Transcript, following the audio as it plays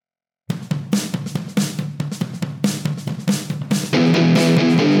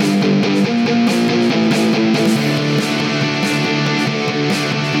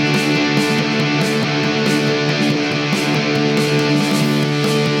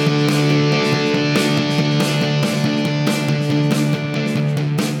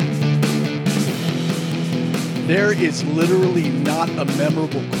There is literally not a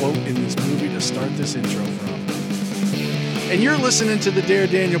memorable quote in this movie to start this intro from. And you're listening to the Dare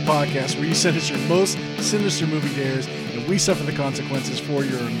Daniel podcast, where you send us your most sinister movie dares, and we suffer the consequences for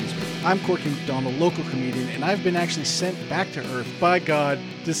your amusement. I'm Corky McDonald, local comedian, and I've been actually sent back to Earth by God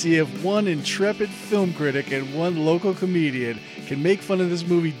to see if one intrepid film critic and one local comedian can make fun of this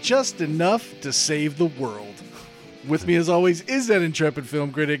movie just enough to save the world. With me, as always, is that intrepid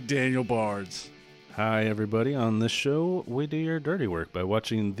film critic, Daniel Bards. Hi, everybody. On this show, we do your dirty work by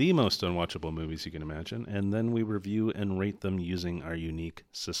watching the most unwatchable movies you can imagine, and then we review and rate them using our unique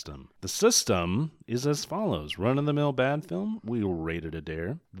system. The system is as follows. Run-of-the-mill bad film, we will rate it a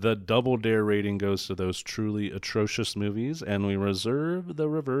dare. The double dare rating goes to those truly atrocious movies, and we reserve the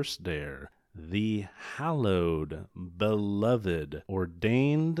reverse dare. The hallowed, beloved,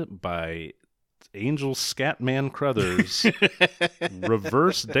 ordained by Angel Scatman Crothers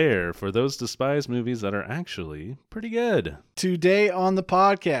reverse dare for those despised movies that are actually pretty good. Today on the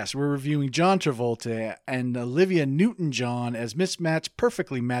podcast, we're reviewing John Travolta and Olivia Newton-John as mismatched,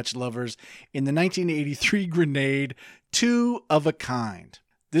 perfectly matched lovers in the 1983 Grenade, Two of a Kind.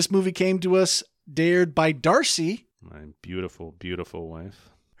 This movie came to us dared by Darcy, My beautiful, beautiful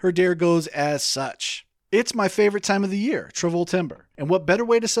wife. Her dare goes as such. It's my favorite time of the year, Travoltember. And what better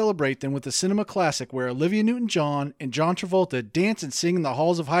way to celebrate than with a cinema classic where Olivia Newton-John and John Travolta dance and sing in the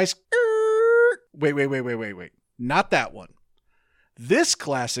halls of high school. Wait. Not that one. This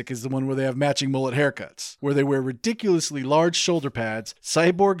classic is the one where they have matching mullet haircuts, where they wear ridiculously large shoulder pads,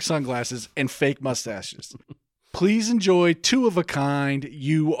 cyborg sunglasses, and fake mustaches. Please enjoy Two of a Kind,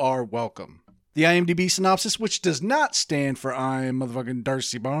 You Are Welcome. The IMDb synopsis, which does not stand for I'm motherfucking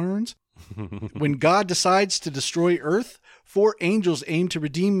Darcy Barnes. When God decides to destroy Earth, four angels aim to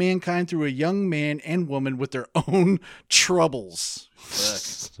redeem mankind through a young man and woman with their own troubles.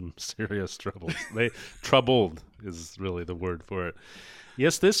 Some serious troubles. Troubled is really the word for it.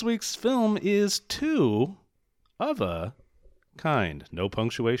 Yes, this week's film is Two of a Kind. No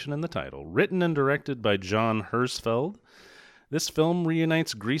punctuation in the title. Written and directed by John Herzfeld. This film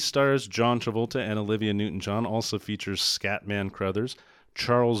reunites Grease stars John Travolta and Olivia Newton-John. Also features Scatman Crothers,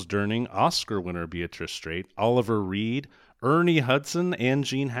 Charles Durning, Oscar winner Beatrice Straight, Oliver Reed, Ernie Hudson, and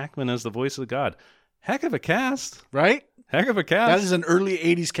Gene Hackman as the voice of God. Heck of a cast. Right? Heck of a cast. That is an early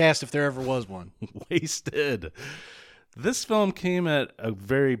 80s cast if there ever was one. Wasted. This film came at a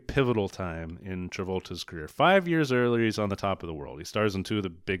very pivotal time in Travolta's career. 5 years earlier, he's on the top of the world. He stars in two of the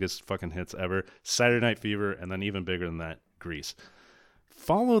biggest fucking hits ever, Saturday Night Fever, and then even bigger than that, Grease.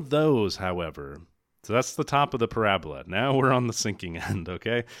 Follow those, however. So that's the top of the parabola. Now we're on the sinking end,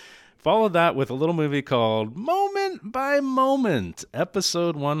 okay? Follow that with a little movie called Moment by Moment,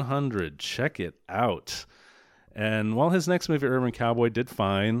 Episode 100. Check it out. And while his next movie, Urban Cowboy, did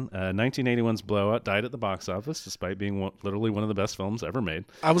fine, 1981's Blowout died at the box office, despite being literally one of the best films ever made.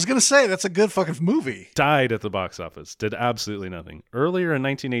 I was going to say, that's a good fucking movie. Died at the box office. Did absolutely nothing. Earlier in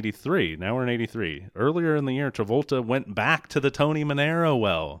 1983, now we're in 83, earlier in the year, Travolta went back to the Tony Manero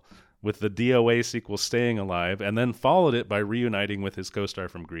well with the DOA sequel Staying Alive, and then followed it by reuniting with his co-star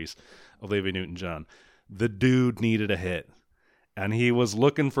from Grease, Olivia Newton-John. The dude needed a hit, and he was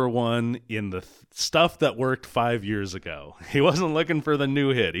looking for one in the stuff that worked 5 years ago. He wasn't looking for the new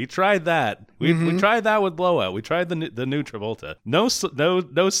hit. He tried that. We tried that with Blowout. We tried the new Travolta. No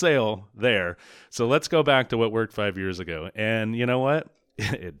sale there. So let's go back to what worked 5 years ago. And you know what?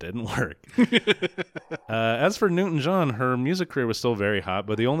 It didn't work. As for Newton-John, her music career was still very hot,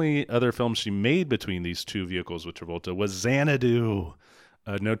 but the only other film she made between these two vehicles with Travolta was Xanadu,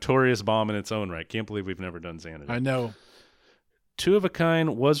 a notorious bomb in its own right. Can't believe we've never done Xanadu. I know. Two of a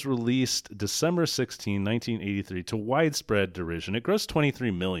Kind was released December 16, 1983, to widespread derision. It grossed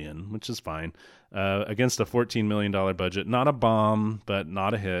 $23 million, which is fine, against a $14 million budget. Not a bomb, but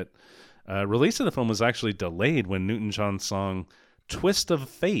not a hit. Release of the film was actually delayed when Newton-John's song Twist of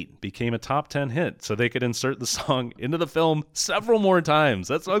Fate became a top 10 hit, so they could insert the song into the film several more times.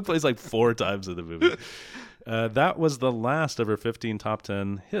 That song plays like 4 times in the movie. That was the last of her 15 top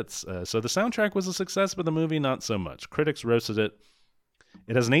 10 hits. So the soundtrack was a success, but the movie not so much. Critics roasted it.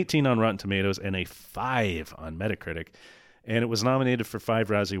 It has an 18 on Rotten Tomatoes and a 5 on Metacritic, and it was nominated for 5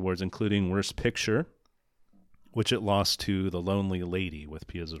 Razzie Awards, including Worst Picture, which it lost to The Lonely Lady with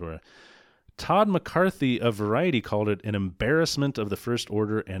Pia Zadora. Todd McCarthy of Variety called it an embarrassment of the First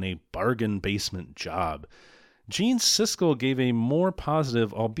Order and a bargain basement job. Gene Siskel gave a more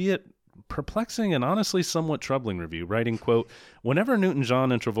positive, albeit perplexing and honestly somewhat troubling review, writing, quote, "Whenever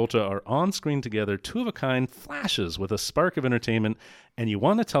Newton-John and Travolta are on screen together, Two of a Kind flashes with a spark of entertainment, and you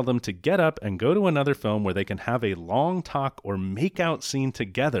want to tell them to get up and go to another film where they can have a long talk or make out scene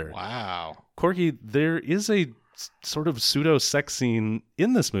together." Wow. Corky, there is a sort of pseudo sex scene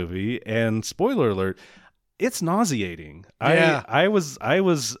in this movie, and spoiler alert, it's nauseating. Yeah. I was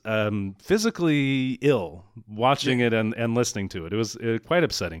physically ill watching it and listening to it. It was quite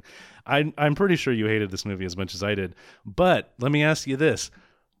upsetting. I'm pretty sure you hated this movie as much as I did. But let me ask you this.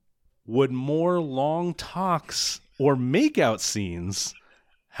 Would more long talks or makeout scenes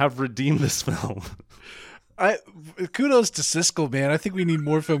have redeemed this film? Kudos to Siskel, man. I think we need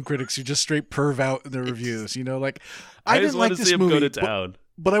more film critics who just straight perv out in their reviews. You know, like I just didn't want like to this see him movie, go to town.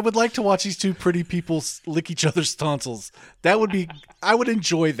 but I would like to watch these two pretty people lick each other's tonsils. That would be. I would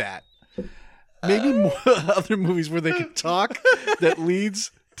enjoy that. Maybe more other movies where they can talk that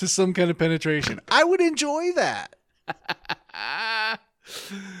leads to some kind of penetration. I would enjoy that.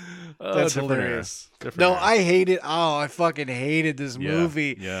 That's hilarious. No, I hate it. Oh, I fucking hated this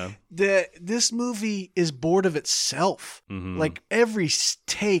movie. Yeah. This movie is bored of itself. Mm-hmm. Like every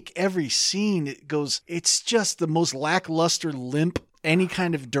take, every scene, it's just the most lackluster, limp, any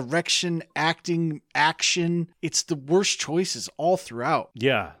kind of direction, acting, action. It's the worst choices all throughout.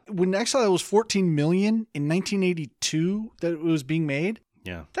 Yeah. When Exile was $14 million in 1982 that it was being made.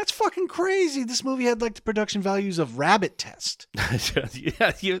 Yeah. That's fucking crazy. This movie had like the production values of Rabbit Test.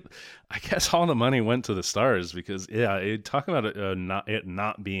 Yeah, I guess all the money went to the stars because talk about it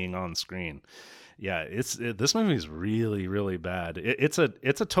not being on screen. Yeah, this movie is really, really bad. It's a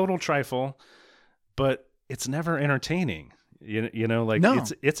total trifle, but it's never entertaining. You know, like No.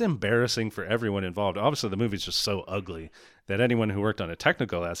 it's embarrassing for everyone involved. Obviously, the movie's just so ugly that anyone who worked on a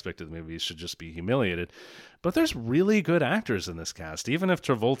technical aspect of the movie should just be humiliated. But there's really good actors in this cast, even if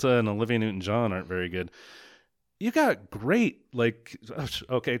Travolta and Olivia Newton-John aren't very good. You got great,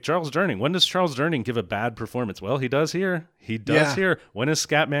 Charles Durning. When does Charles Durning give a bad performance? Well, he does here. He does here. When is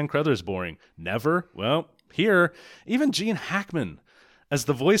Scatman Crothers boring? Never. Well, here. Even Gene Hackman, as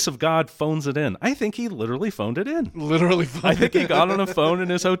the voice of God, phones it in. I think he literally phoned it in. I think he got on a phone in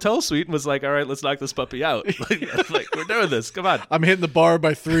his hotel suite and was like, all right, let's knock this puppy out. like we're doing this. Come on. I'm hitting the bar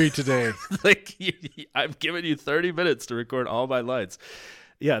by 3 today. I've given you 30 minutes to record all my lines.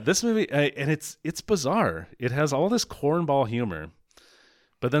 Yeah, this movie, and it's bizarre. It has all this cornball humor,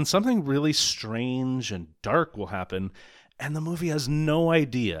 but then something really strange and dark will happen, and the movie has no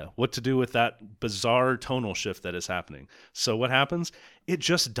idea what to do with that bizarre tonal shift that is happening. So what happens? It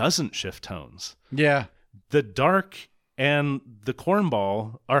just doesn't shift tones. Yeah. The dark and the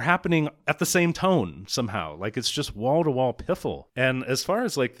cornball are happening at the same tone somehow. Like it's just wall-to-wall piffle. And as far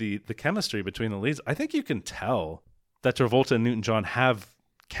as like the chemistry between the leads, I think you can tell that Travolta and Newton-John have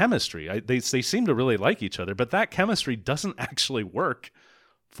chemistry. They seem to really like each other, but that chemistry doesn't actually work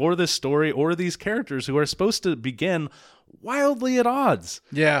for this story or these characters who are supposed to begin wildly at odds.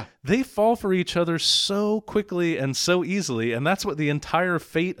 Yeah. They fall for each other so quickly and so easily, and that's what the entire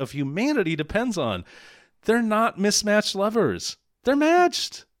fate of humanity depends on. They're not mismatched lovers. They're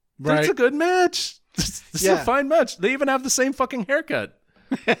matched. Right. It's a good match. This is a fine match. They even have the same fucking haircut.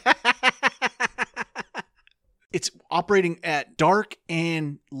 It's operating at dark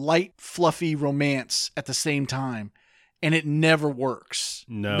and light, fluffy romance at the same time, and it never works.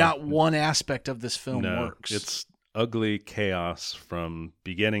 No. Not one aspect of this film works. It's ugly chaos from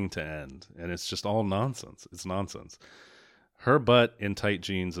beginning to end, and it's just all nonsense. It's nonsense. Her butt in tight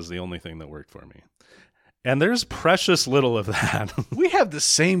jeans is the only thing that worked for me. And there's precious little of that. We have the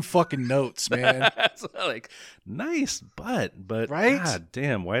same fucking notes, man. It's like, nice butt, but right? God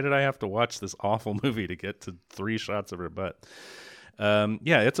damn, why did I have to watch this awful movie to get to 3 shots of her butt?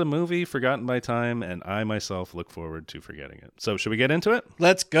 It's a movie forgotten by time, and I myself look forward to forgetting it. So should we get into it?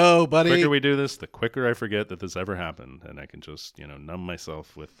 Let's go, buddy. The quicker we do this, the quicker I forget that this ever happened, and I can just, numb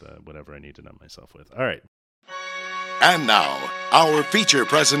myself with whatever I need to numb myself with. All right. And now, our feature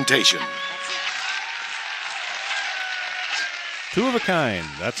presentation. Two of a Kind.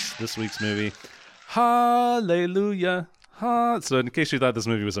 That's this week's movie. Hallelujah. So in case you thought this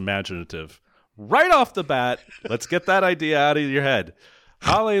movie was imaginative, right off the bat, let's get that idea out of your head.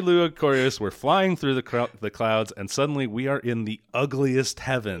 Hallelujah, chorus. We're flying through the clouds, and suddenly we are in the ugliest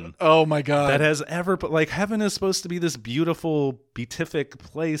heaven. Oh, my God. That has ever... Like, heaven is supposed to be this beautiful, beatific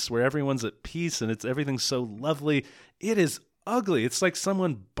place where everyone's at peace, and everything's so lovely. It is ugly. It's like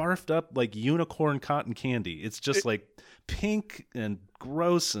someone barfed up, like, unicorn cotton candy. It's just, like... pink and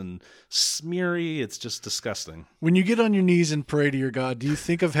gross and smeary. It's just disgusting. When you get on your knees and pray to your God, do you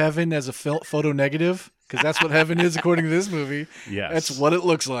think of heaven as a photo negative? Because that's what heaven is according to this movie. Yes. That's what it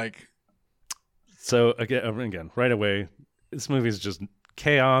looks like. So again, right away, this movie is just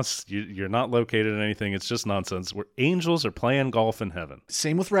chaos. You're not located in anything. It's just nonsense. Where angels are playing golf in heaven.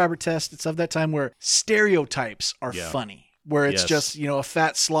 Same with Rabbit Test. It's of that time where stereotypes are funny. where it's Yes. just, a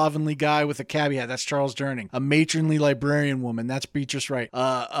fat slovenly guy with a cabbie hat. That's Charles Durning. A matronly librarian woman. That's Beatrice Wright.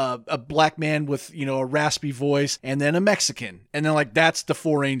 A black man with, a raspy voice, and then a Mexican. And then, that's the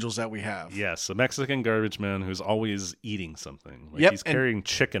four angels that we have. Yes, a Mexican garbage man who's always eating something. Yep, He's carrying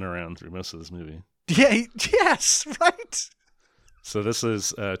chicken around through most of this movie. Yeah, yes, right? So this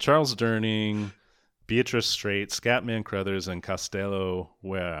is Charles Durning, Beatrice Straight, Scatman Crothers, and Costello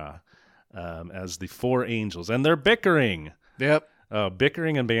Guerra as the four angels. And they're bickering. Yep.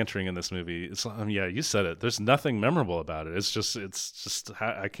 Bickering and bantering in this movie. It's yeah, you said it. There's nothing memorable about it. It's just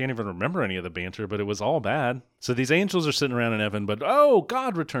I can't even remember any of the banter, but it was all bad. So these angels are sitting around in heaven, but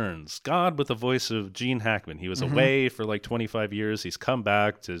God returns. God with the voice of Gene Hackman. He was away for 25 years. He's come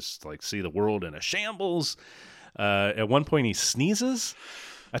back to see the world in a shambles. At one point he sneezes.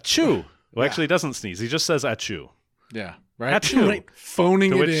 Achoo. Well, actually he doesn't sneeze. He just says achoo. Yeah. Right. Achoo.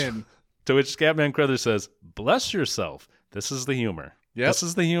 Phoning it in. To which Scatman Crothers says, "Bless yourself. This is the humor." Yep. This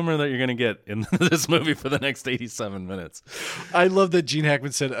is the humor that you're going to get in this movie for the next 87 minutes. I love that Gene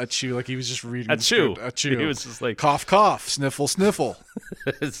Hackman said achoo, like he was just reading Achoo. the script. Achoo. He was just like, cough, cough, sniffle, sniffle.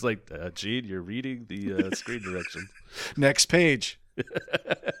 it's like, Gene, you're reading the screen directions. Next page.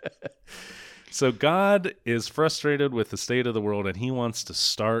 So God is frustrated with the state of the world, and he wants to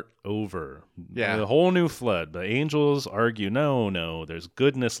start over. Yeah. A whole new flood. The angels argue, no, there's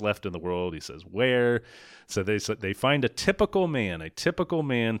goodness left in the world. He says, where? So they find a typical man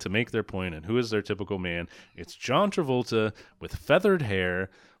to make their point. And who is their typical man? It's John Travolta with feathered hair,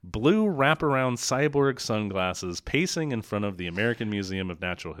 blue wraparound cyborg sunglasses, pacing in front of the American Museum of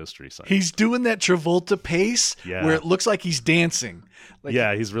Natural History sign. He's doing that Travolta pace where it looks like he's dancing.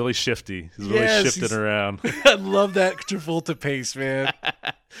 Yeah, he's really shifty. He's really shifting around. I love that Travolta pace, man.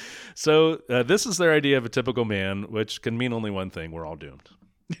 So this is their idea of a typical man, which can mean only one thing: we're all doomed.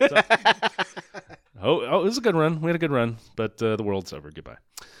 So, it was a good run. We had a good run, but the world's over. Goodbye.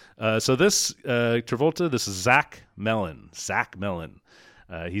 So this Travolta, this is Zach Mellon. Zach Mellon.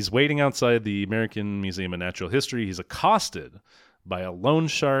 He's waiting outside the American Museum of Natural History. He's accosted by a loan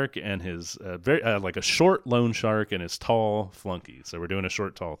shark and his a short loan shark and his tall flunky. So we're doing a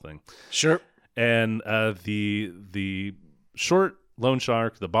short tall thing. Sure. And the short loan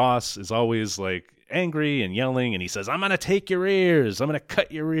shark, the boss, is always angry and yelling, and he says, "I'm gonna take your ears. I'm gonna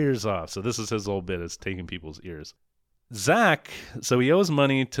cut your ears off." So this is his whole bit, is taking people's ears. Zach, so he owes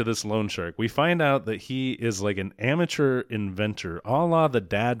money to this loan shark. We find out that he is an amateur inventor, a la the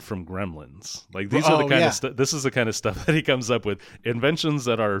dad from Gremlins. These are the kind of this is the kind of stuff that he comes up with. Inventions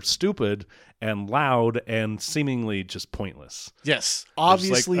that are stupid and loud and seemingly just pointless. Yes,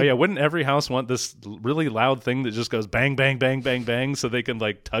 obviously. Wouldn't every house want this really loud thing that just goes bang, bang, bang, bang, bang, so they can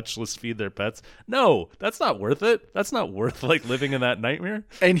touchless feed their pets? No, that's not worth it. That's not worth living in that nightmare.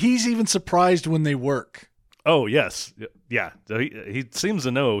 And he's even surprised when they work. Oh, yes. Yeah. He seems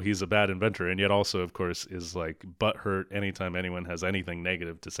to know he's a bad inventor, and yet also, of course, is butthurt anytime anyone has anything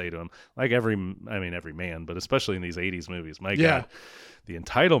negative to say to him. Every man, but especially in these 80s movies. My God, the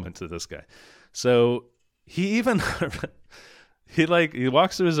entitlement to this guy. So he even... He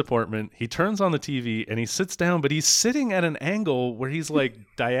walks to his apartment, he turns on the TV, and he sits down, but he's sitting at an angle where he's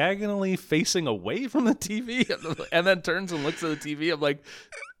diagonally facing away from the TV, and then turns and looks at the TV. I'm like,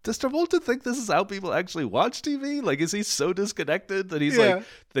 does Travolta think this is how people actually watch TV? Is he so disconnected that he's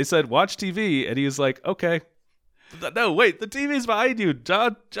they said, watch TV, and he's like, okay. No, wait, the TV's behind you,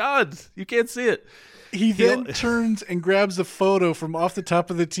 John, you can't see it. He then turns and grabs the photo from off the top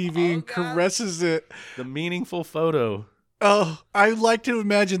of the TV and caresses it. The meaningful photo. Oh, I like to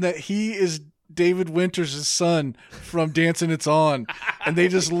imagine that he is David Winters' son from Dancing It's On, and they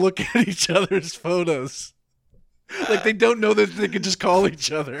just look at each other's photos. They don't know that they could just call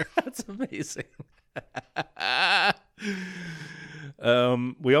each other. That's amazing.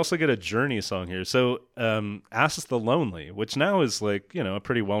 We also get a Journey song here. So Asks the Lonely, which now is a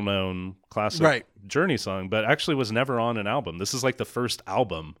pretty well-known classic Journey song, but actually was never on an album. This is the first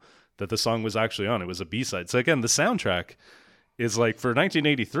album that the song was actually on. It was a B-side. So again, the soundtrack is for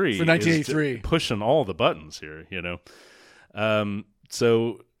 1983. For 1983. Pushing all the buttons here,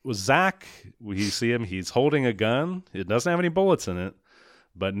 So with Zach, we see him, he's holding a gun. It doesn't have any bullets in it.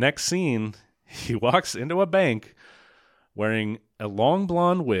 But next scene, he walks into a bank wearing a long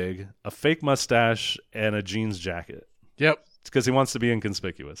blonde wig, a fake mustache, and a jeans jacket. Yep. It's because he wants to be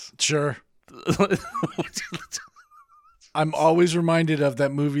inconspicuous. Sure. I'm always reminded of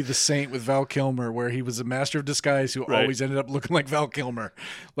that movie The Saint with Val Kilmer, where he was a master of disguise who always ended up looking like Val Kilmer.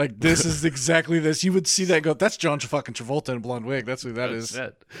 This is exactly this. You would see that and go, that's John fucking Travolta in a blonde wig. That's who that is.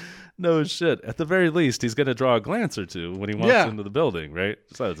 It. No shit. At the very least, he's going to draw a glance or two when he walks into the building, right?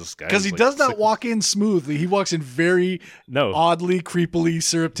 So this guy, because he does not walk in smoothly. He walks in very oddly, creepily,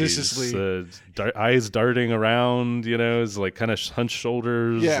 surreptitiously. Eyes darting around, his like kind of hunched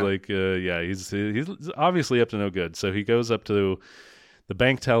shoulders. Yeah. Like, he's obviously up to no good. So he goes up to the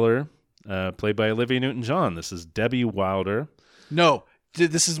bank teller, played by Olivia Newton-John. This is Debbie Wilder. No,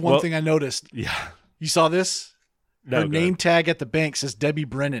 this is one thing I noticed. Yeah. You saw this? No, her name tag at the bank says Debbie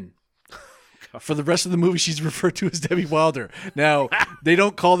Brennan. For the rest of the movie, she's referred to as Debbie Wilder. Now, they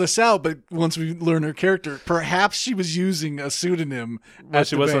don't call this out, but once we learn her character, perhaps she was using a pseudonym. Well,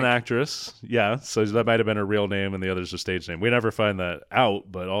 she was an actress. Yeah, so that might have been her real name and the other's her stage name. We never find that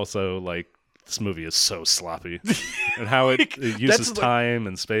out, but also, like, this movie is so sloppy. And how it uses time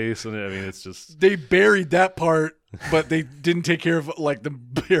and space. And I mean, it's just... They buried that part, but they didn't take care of, like, the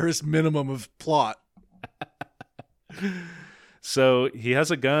barest minimum of plot. So he has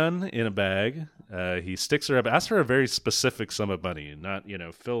a gun in a bag. He sticks her up, asks for a very specific sum of money, not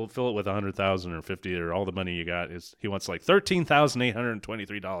fill it with $100,000 or $50 or all the money you got. He wants like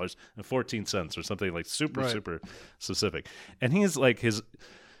 $13,823.14 or something like super specific. And he's like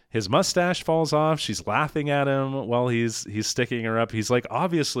his mustache falls off. She's laughing at him while he's sticking her up. He's like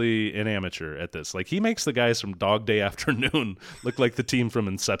obviously an amateur at this. Like he makes the guys from Dog Day Afternoon look like the team from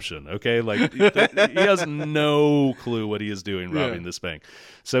Inception. Okay, like he has no clue what he is doing robbing this bank.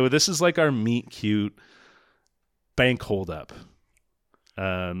 So this is like our meet cute bank holdup.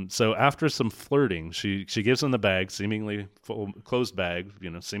 So after some flirting, she gives him the bag, seemingly full, closed bag,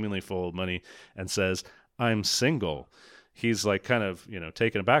 seemingly full of money, and says, "I'm single." He's like kind of,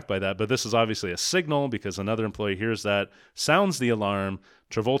 taken aback by that. But this is obviously a signal because another employee hears that, sounds the alarm.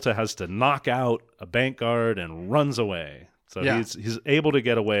 Travolta has to knock out a bank guard and runs away. So he's able to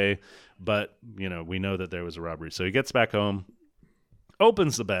get away. But, we know that there was a robbery. So he gets back home,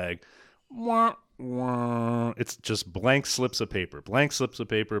 opens the bag. Wah, wah. It's just blank slips of paper.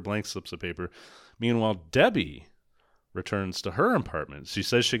 Meanwhile, Debbie returns to her apartment. She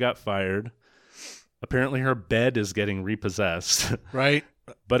says she got fired. Apparently her bed is getting repossessed. Right.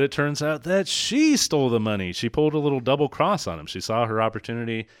 But it turns out that she stole the money. She pulled a little double cross on him. She saw her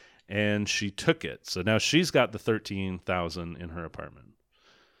opportunity and she took it. So now she's got the $13,000 in her apartment.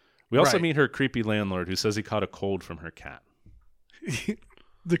 We also meet her creepy landlord who says he caught a cold from her cat.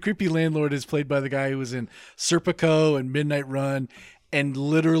 The creepy landlord is played by the guy who was in Serpico and Midnight Run and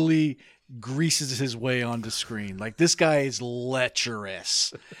literally greases his way onto screen. Like, this guy is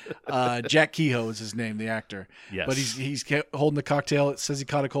lecherous. Jack Kehoe is his name, the actor. Yes. But he's holding the cocktail. It says he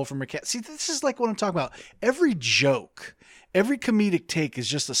caught a cold from a cat. See, this is like what I'm talking about. Every joke, every comedic take is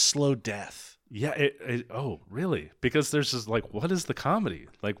just a slow death. Yeah. Oh, really? Because there's just like, what is the comedy?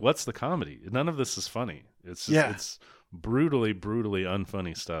 Like, what's the comedy? None of this is funny. It's just, it's brutally, brutally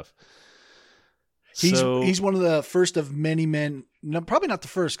unfunny stuff. He's one of the first of many men. No, probably not the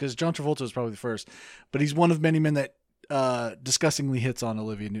first because John Travolta was probably the first, but he's one of many men that disgustingly hits on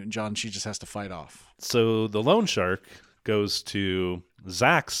Olivia Newton-John. She just has to fight off. So the loan shark goes to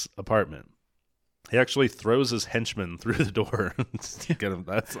Zach's apartment. He actually throws his henchman through the door. Get him.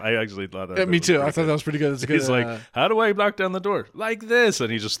 I actually thought that. Me too. I thought that was pretty good. He's like, "How do I knock down the door? Like this?"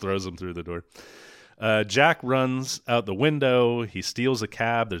 And he just throws him through the door. Jack runs out the window. He steals a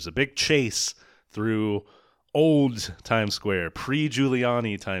cab. There's a big chase through old Times Square,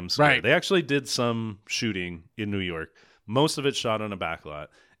 pre-Giuliani Times Square. Right. They actually did some shooting in New York. Most of it shot on a backlot,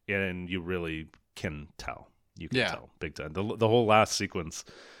 and you really can tell. You can tell big time. The whole last sequence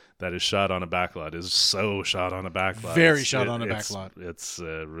that is shot on a backlot is so shot on a backlot. Very shot on a backlot. It's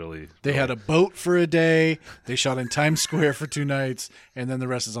really... They had a boat for a day. They shot in Times Square for 2 nights, and then the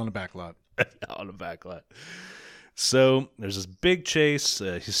rest is on a backlot. On a backlot. So there's this big chase.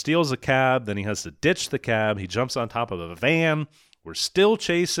 He steals a cab. Then he has to ditch the cab. He jumps on top of a van. We're still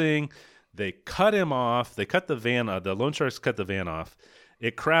chasing. They cut him off. They cut the van. The loan sharks cut the van off.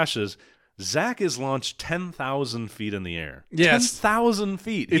 It crashes. Zach is launched 10,000 feet in the air. Yes. 10,000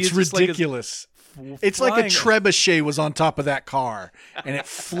 feet. It's ridiculous. It's like a trebuchet was on top of that car, and it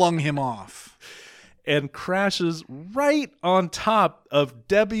flung him off. And crashes right on top of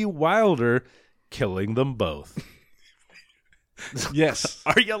Debbie Wilder, killing them both. Yes.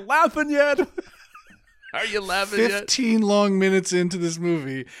 Are you laughing yet? Are you laughing 15 long minutes into this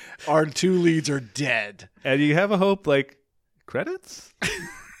movie, our 2 leads are dead. And you have a hope, like, credits?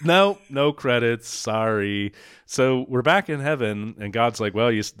 No credits. Sorry. So we're back in heaven, and God's like,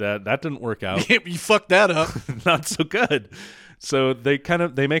 well, that didn't work out. You fucked that up. Not so good. So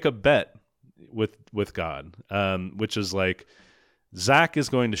they make a bet with God, which is like, Zach is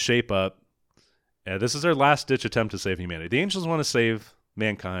going to shape up. This is their last ditch attempt to save humanity. The angels want to save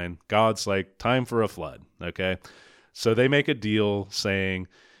mankind. God's like, time for a flood. Okay. So they make a deal saying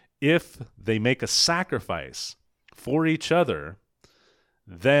if they make a sacrifice for each other,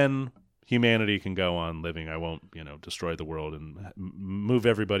 then humanity can go on living. I won't, destroy the world and move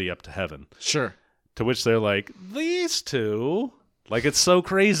everybody up to heaven. Sure. To which they're like, these two, like, it's so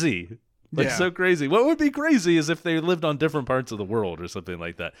crazy. So crazy. What would be crazy is if they lived on different parts of the world or something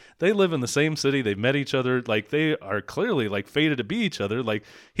like that. They live in the same city. They've met each other. Like, they are clearly, like, fated to be each other. Like,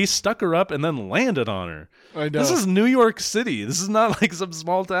 he stuck her up and then landed on her. I know. This is New York City. This is not, like, some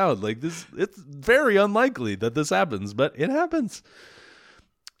small town. Like, this, it's very unlikely that this happens, but it happens.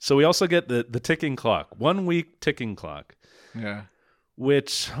 So we also get the ticking clock. 1 week ticking clock. Yeah.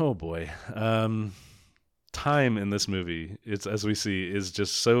 Which, oh, boy. Time in this movie, it's as we see, is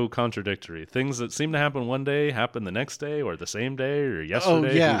just so contradictory. Things that seem to happen one day happen the next day or the same day or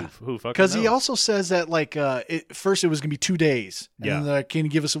yesterday. Oh, yeah. Who fucking Because he knows? also says that, like, first it was going to be 2 days. And then, can you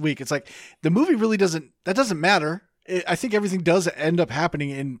give us a week? It's like, the movie really doesn't matter. I think everything does end up happening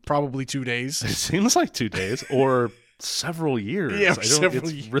in probably 2 days. It seems like 2 days or several years. Yeah,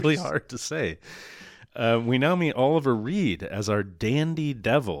 It's really hard to say. We now meet Oliver Reed as our dandy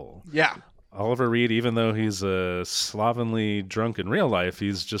devil. Yeah. Oliver Reed, even though he's slovenly drunk in real life,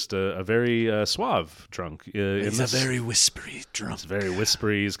 he's just a very suave drunk. He's a very whispery drunk. He's very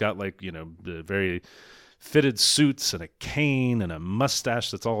whispery. He's got very fitted suits and a cane and a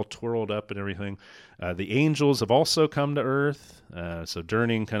mustache that's all twirled up and everything. The angels have also come to Earth. So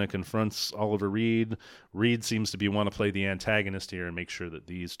Durning kind of confronts Oliver Reed. Reed seems to want to play the antagonist here and make sure that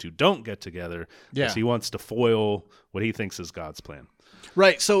these two don't get together. Because he wants to foil what he thinks is God's plan.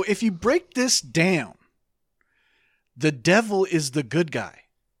 Right. So if you break this down, the devil is the good guy.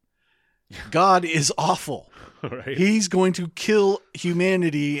 God is awful. Right. He's going to kill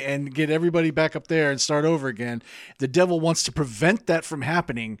humanity and get everybody back up there and start over again. The devil wants to prevent that from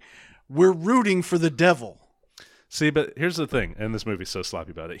happening. We're rooting for the devil. See, but here's the thing, and this movie's so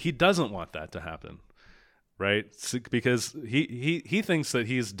sloppy about it. He doesn't want that to happen. Right? Because he thinks that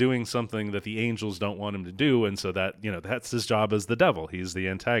he's doing something that the angels don't want him to do, and so that, that's his job as the devil. He's the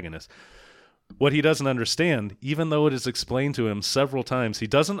antagonist. What he doesn't understand, even though it is explained to him several times, he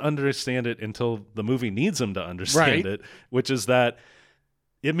doesn't understand it until the movie needs him to understand it, which is that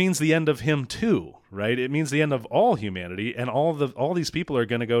it means the end of him too, right? It means the end of all humanity, and all these people are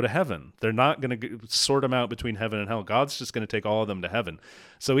going to go to heaven. They're not going to sort them out between heaven and hell. God's just going to take all of them to heaven.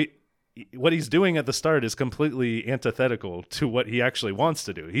 So what he's doing at the start is completely antithetical to what he actually wants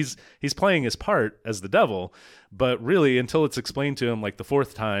to do. He's playing his part as the devil, but really until it's explained to him like the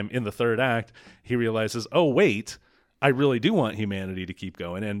fourth time in the third act, he realizes, oh wait, I really do want humanity to keep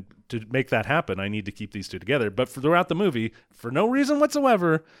going, and to make that happen, I need to keep these two together. But throughout the movie, for no reason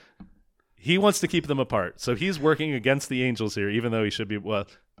whatsoever, he wants to keep them apart. So he's working against the angels here, even though he should be,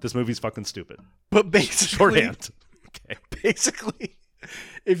 this movie's fucking stupid. But basically, shorthand. Okay. Basically,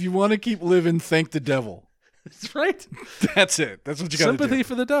 if you want to keep living, thank the devil. That's right. That's it. That's what you got to do. Sympathy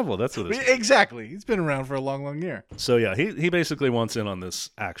for the devil. That's what it's exactly. He's been around for a long, long year. So yeah, he basically wants in on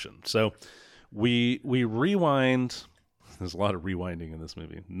this action. So we rewind. There's a lot of rewinding in this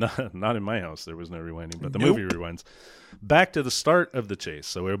movie. Not in my house. There was no rewinding, but the movie rewinds back to the start of the chase.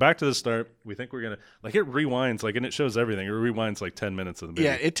 So we're back to the start. We think we're gonna it rewinds and it shows everything. It rewinds 10 minutes of the movie.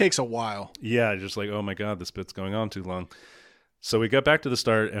 Yeah, it takes a while. Yeah, just oh my god, this bit's going on too long. So we got back to the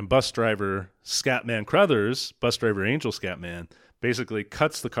start, and bus driver Scatman Crothers, bus driver Angel Scatman, basically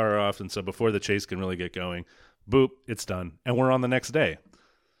cuts the car off, and so before the chase can really get going, boop, it's done. And we're on the next day.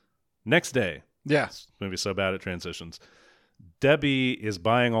 Next day. Yeah. This movie's so bad at transitions. Debbie is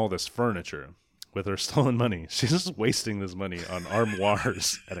buying all this furniture with her stolen money. She's just wasting this money on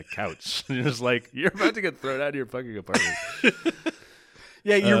armoires and a couch. You're just you're about to get thrown out of your fucking apartment.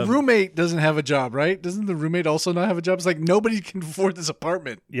 Yeah, your roommate doesn't have a job, right? Doesn't the roommate also not have a job? It's nobody can afford this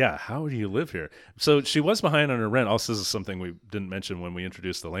apartment. Yeah, how do you live here? So she was behind on her rent. Also, this is something we didn't mention when we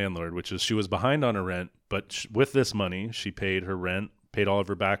introduced the landlord, which is she was behind on her rent, but with this money, she paid her rent, paid all of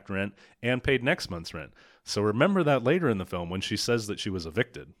her back rent, and paid next month's rent. So remember that later in the film when she says that she was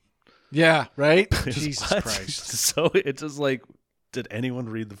evicted. Yeah, right? Jesus Christ. So it's just did anyone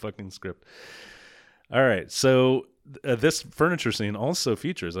read the fucking script? All right, so this furniture scene also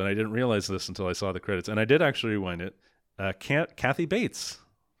features, and I didn't realize this until I saw the credits, and I did actually rewind it, Kathy Bates.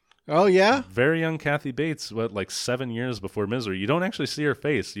 Oh, yeah? Very young Kathy Bates, 7 years before Misery. You don't actually see her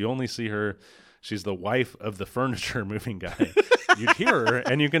face. You only see her. She's the wife of the furniture moving guy. You'd hear her,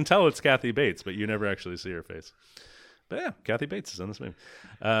 and you can tell it's Kathy Bates, but you never actually see her face. But yeah, Kathy Bates is in this movie.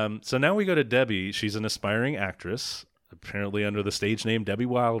 So now we go to Debbie. She's an aspiring actress, apparently under the stage name Debbie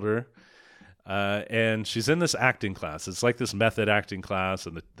Wilder. And she's in this acting class. It's like this method acting class,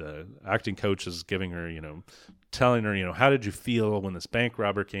 and the acting coach is giving her, telling her, how did you feel when this bank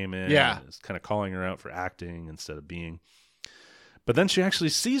robber came in? Yeah. It's kind of calling her out for acting instead of being. But then she actually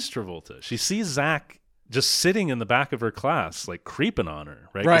sees Travolta. She sees Zach just sitting in the back of her class, like creeping on her,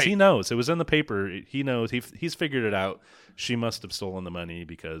 right? Because he knows. It was in the paper. He knows. He's figured it out. She must have stolen the money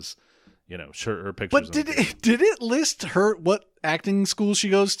because, her pictures. But did it list what acting school she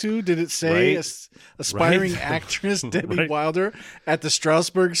goes to? Did it say aspiring actress Debbie Wilder at the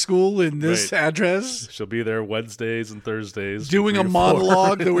Strasberg School in this address? She'll be there Wednesdays and Thursdays. Doing a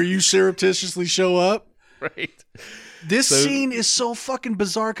monologue where you surreptitiously show up? Right. This scene is so fucking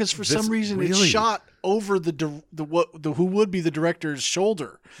bizarre because for some reason it's shot over the who would be the director's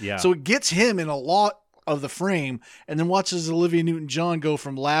shoulder. Yeah. So it gets him in a lot of the frame, and then watches Olivia Newton-John go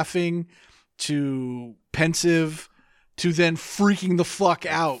from laughing to pensive to then freaking the fuck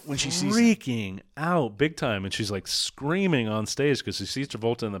out when she sees him. Freaking out big time, and she's like screaming on stage because she sees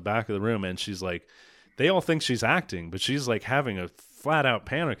Travolta in the back of the room, and she's like, they all think she's acting, but she's like having a flat out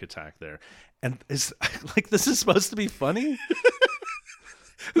panic attack there. And it's like, this is supposed to be funny.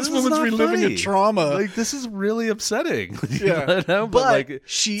 This woman's reliving a trauma. Like, this is really upsetting. Yeah, but like,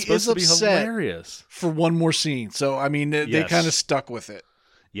 she is upset hilarious for one more scene. So I mean, they kind of stuck with it.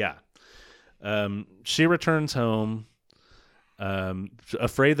 Yeah. She returns home,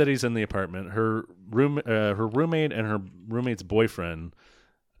 afraid that he's in the apartment. Her roommate and her roommate's boyfriend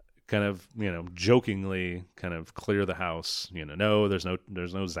kind of, jokingly kind of clear the house. No, there's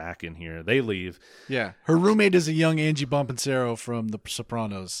no Zach in here. They leave. Yeah. Her roommate is a young Angie Bonpensero from The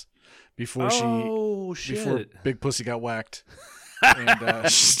Sopranos before Big Pussy got whacked. And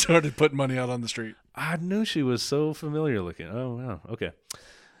she started putting money out on the street. I knew she was so familiar looking. Oh, wow. Okay.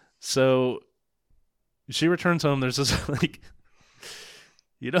 So she returns home. There's this like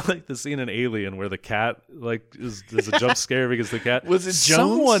the scene in Alien where the cat there's a jump scare because the cat was it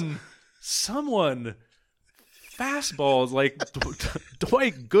Jones? Someone fastballs like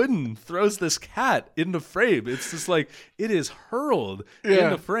Dwight Gooden throws this cat into frame. It's just like it is hurled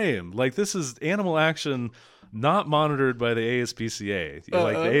into frame. Like this is animal action not monitored by the ASPCA.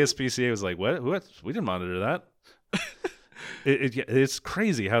 Like the ASPCA was like, what? We didn't monitor that. It's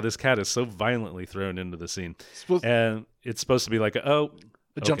crazy how this cat is so violently thrown into the scene, and it's supposed to be like a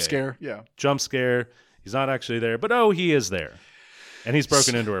jump scare. Yeah, jump scare. He's not actually there, but he is there, and he's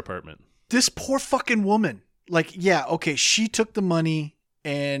broken into her apartment. This poor fucking woman. Like, yeah, okay, she took the money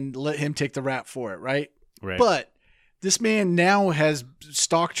and let him take the rap for it, right? Right. But this man now has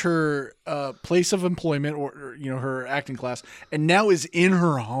stalked her place of employment or her acting class, and now is in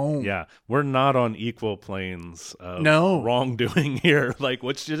her home. Yeah, we're not on equal planes of no wrongdoing here. Like,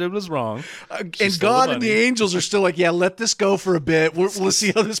 what she did was wrong. And God and the angels are still like, yeah, let this go for a bit. We'll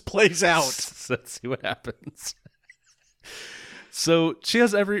see how this plays out. Let's see what happens. So she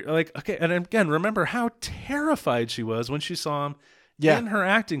has okay, and again, remember how terrified she was when she saw him in her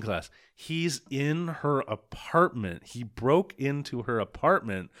acting class. He's in her apartment. He broke into her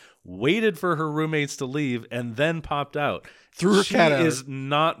apartment, waited for her roommates to leave, and then popped out. Threw her cat out. She is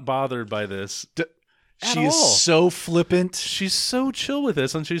not bothered by this. She is so flippant. She's so chill with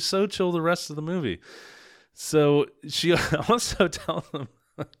this, and she's so chill the rest of the movie. So she also tells him,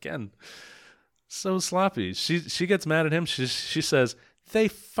 again, so sloppy. She gets mad at him. She says, they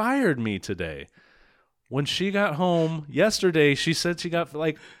fired me today. When she got home yesterday, she said she got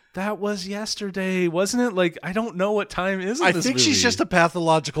that was yesterday, wasn't it? Like, I don't know what time is in I this think movie. she's just a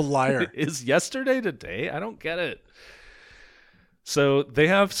pathological liar. Is yesterday today? I don't get it. So they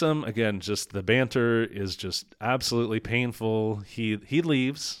have some, again, just the banter is just absolutely painful. He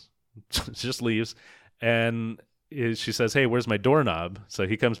leaves, just leaves, and she says, hey, where's my doorknob? So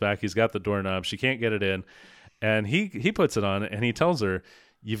he comes back, he's got the doorknob. She can't get it in, and he puts it on, and he tells her,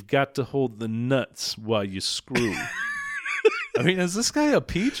 you've got to hold the nuts while you screw. I mean, is this guy a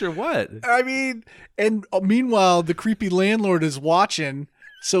peach or what? I mean, and meanwhile, the creepy landlord is watching.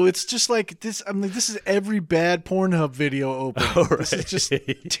 So it's just like this. I mean, this is every bad Pornhub video open. Oh, right. This is just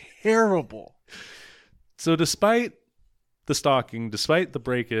terrible. So despite the stalking, despite the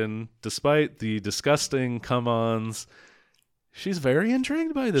break-in, despite the disgusting come-ons, she's very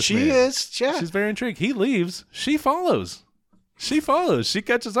intrigued by this man. She is, yeah. She's very intrigued. He leaves. She follows. She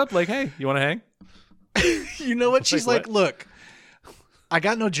catches up like, hey, you want to hang? You know what? She's like, look, I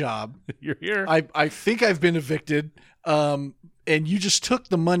got no job. You're here. I think I've been evicted. And you just took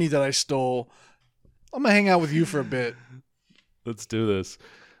the money that I stole. I'm going to hang out with you for a bit. Let's do this.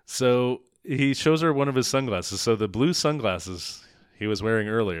 So he shows her one of his sunglasses. So the blue sunglasses he was wearing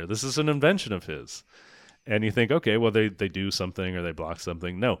earlier, this is an invention of his. And you think, okay, well, they do something or they block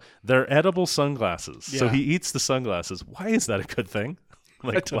something. No, they're edible sunglasses. So Yeah. he eats the sunglasses. Why is that a good thing?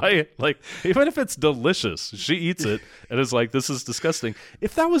 Like, why? Like, even if it's delicious, she eats it and is like, this is disgusting.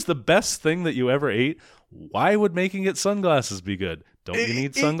 If that was the best thing that you ever ate, why would making it sunglasses be good? Don't you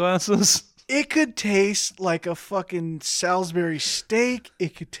need sunglasses? It could taste like a fucking Salisbury steak.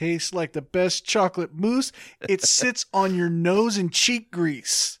 It could taste like the best chocolate mousse. It sits on your nose and cheek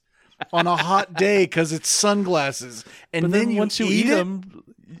grease on a hot day because it's sunglasses. And But then once you eat them,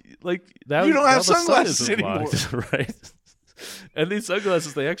 like that, You don't have now the sun sunglasses isn't anymore. blocked, right? And these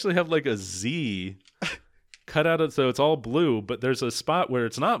sunglasses, they actually have like a Z cut out of, so it's all blue, but there's a spot where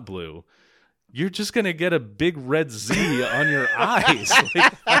it's not blue. You're just gonna get a big red Z on your eyes.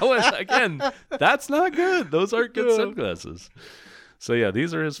 Like, again, that's not good. Those aren't good sunglasses. So yeah,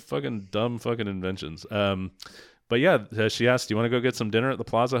 these are his fucking dumb fucking inventions. But yeah, she asked, "Do you want to go get some dinner at the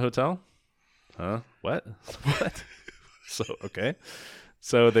Plaza Hotel?" Huh? What? What? So okay.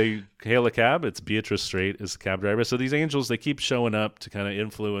 So they hail a cab. It's Beatrice Straight is the cab driver. So these angels, they keep showing up to kind of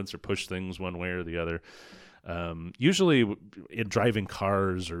influence or push things one way or the other. Usually in driving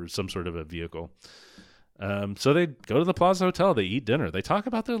cars or some sort of a vehicle. So they go to the Plaza Hotel. They eat dinner. They talk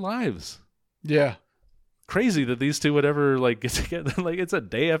about their lives. Yeah. Crazy that these two would ever like get together. Like it's a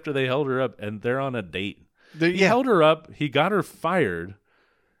day after they held her up and they're on a date. He held her up. He got her fired.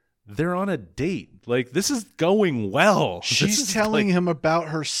 They're on a date. Like, this is going well. She's telling him about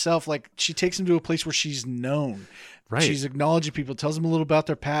herself. Like, she takes him to a place where she's known. Right. She's acknowledging people, tells them a little about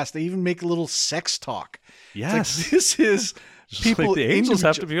their past. They even make a little sex talk. Yes. It's like, this is people. Like the angels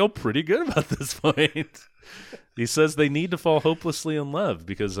have to feel pretty good about this point. He says they need to fall hopelessly in love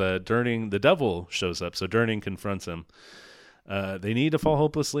because Durning, the devil shows up. So Durning confronts him. They need to fall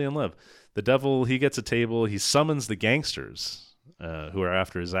hopelessly in love. The devil, he gets a table. He summons the gangsters. Who are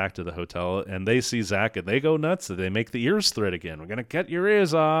after Zach to the hotel, and they see Zach and they go nuts. They make the ears thread again. We're going to cut your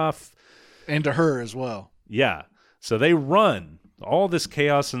ears off. And to her as well. Yeah. So they run. All this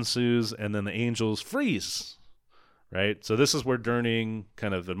chaos ensues, and then the angels freeze. Right? So this is where Durning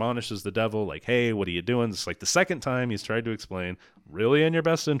kind of admonishes the devil, like, hey, what are you doing? It's like the second time he's tried to explain, really in your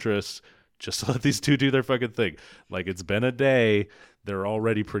best interest, just to let these two do their fucking thing. Like, it's been a day. They're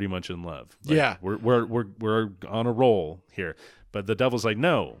already pretty much in love. Like, yeah. We're on a roll here. But the devil's like,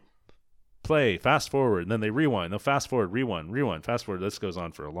 no, play, fast forward. And then they rewind. They'll fast forward, rewind, fast forward. This goes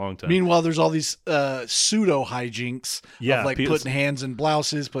on for a long time. Meanwhile, there's all these pseudo hijinks of like people, putting hands in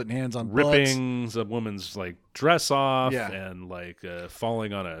blouses, putting hands on ripping butts. a woman's like dress off Yeah. and like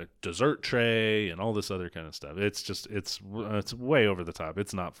falling on a dessert tray and all this other kind of stuff. It's just, it's way over the top.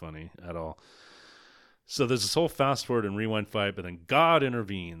 It's not funny at all. So there's this whole fast forward and rewind fight, but then God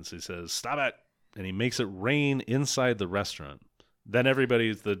intervenes. He says, stop it. And he makes it rain inside the restaurant. Then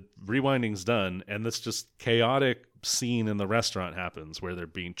the rewinding's done, and this just chaotic scene in the restaurant happens where they're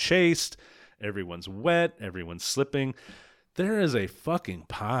being chased, everyone's wet, everyone's slipping. There is a fucking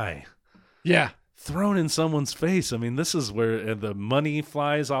pie. Yeah. Thrown in someone's face. I mean, this is where the money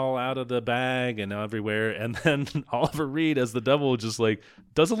flies all out of the bag and everywhere. And then Oliver Reed, as the devil, just like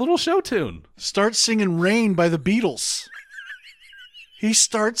does a little show tune. Starts singing Rain by the Beatles. He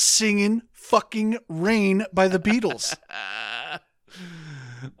starts singing fucking Rain by the Beatles.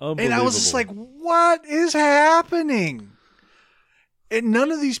 And I was just like, what is happening? And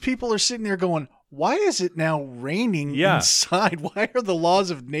none of these people are sitting there going, why is it now raining inside? Why are the laws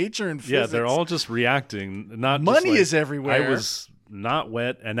of nature and physics? Yeah, they're all just reacting. Not money just like, is everywhere. I was not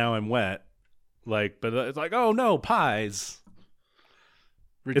wet and now I'm wet. Like, but it's like, oh no, pies.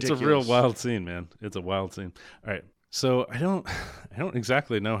 Ridiculous. It's a real wild scene, man. It's a wild scene. All right. So I don't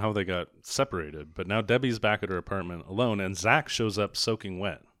exactly know how they got separated, but now Debbie's back at her apartment alone, and Zach shows up soaking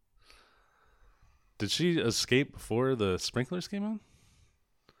wet. Did she escape before the sprinklers came on?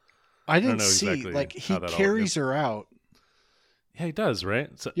 I didn't know see. exactly Like, he how that all carries her out. Yeah, he does, right?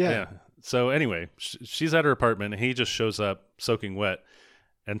 So, Yeah. So anyway, she's at her apartment, and he just shows up soaking wet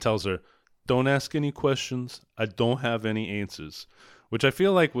and tells her, don't ask any questions. I don't have any answers. Which I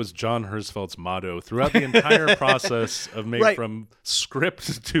feel like was John Herzfeld's motto throughout the entire process of from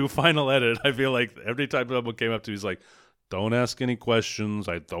script to final edit. I feel like every time someone came up to, he's like, "Don't ask any questions.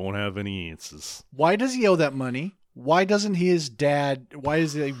 I don't have any answers." Why does he owe that money? Why doesn't his dad? Why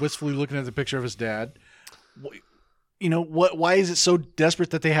is he wistfully looking at the picture of his dad? You know what? Why is it so desperate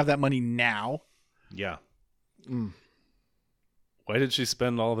that they have that money now? Yeah. Why did she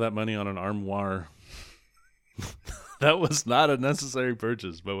spend all of that money on an armoire? That was not a necessary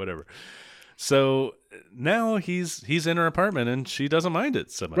purchase, but whatever. So now he's in her apartment and she doesn't mind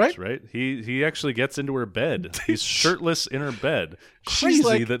it so much, right? He actually gets into her bed. He's shirtless in her bed.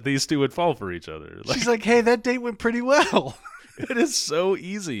 Crazy that these two would fall for each other. She's like, hey, that date went pretty well. It is so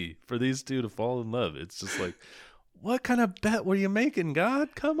easy for these two to fall in love. It's just like, what kind of bet were you making,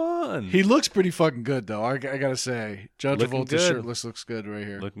 God? Come on. He looks pretty fucking good, though. I gotta say, John Travolta shirtless looks good right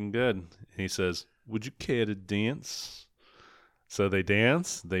here. Looking good. He says, would you care to dance? So they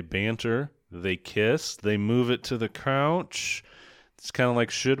dance, they banter, they kiss, they move it to the couch. It's kind of like,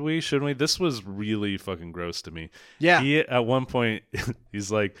 should we? Shouldn't we? This was really fucking gross to me. Yeah. He, at one point,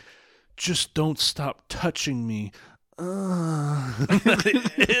 he's like, just don't stop touching me.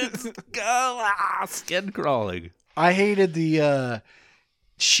 It's skin crawling. I hated the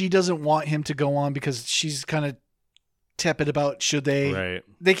she doesn't want him to go on because she's kind of tepid about should they. Right.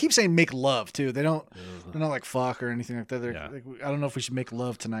 They keep saying make love too. They're not like fuck or anything like that. They're Yeah. like, I don't know if we should make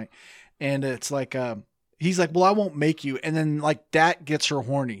love tonight. And it's like he's like, well, I won't make you. And then like that gets her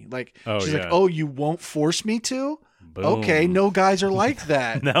horny. Like she's like, oh, you won't force me to? Boom. Okay, no guys are like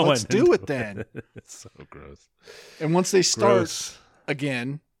that. Now Let's I'm do into it then. It's so gross. And once they start Gross.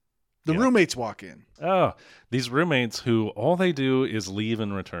 again, the roommates walk in. Oh, these roommates who all they do is leave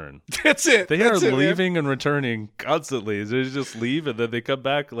and return. That's it. They are leaving and returning constantly. They just leave and then they come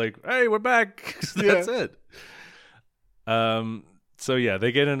back like, hey, we're back. That's it. So yeah,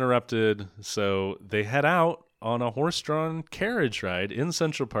 they get interrupted. So they head out on a horse-drawn carriage ride in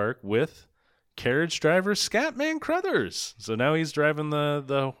Central Park with carriage driver Scatman Crothers. So now he's driving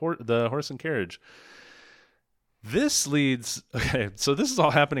the horse and carriage. This leads. Okay, so this is all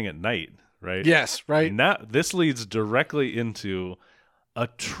happening at night, right? Yes, right. Now this leads directly into a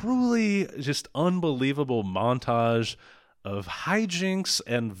truly just unbelievable montage of hijinks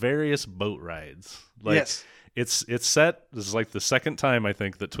and various boat rides. Like, yes. It's set. This is like the second time I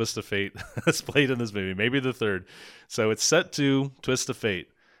think that Twist of Fate has played in this movie, maybe the third. So it's set to Twist of Fate.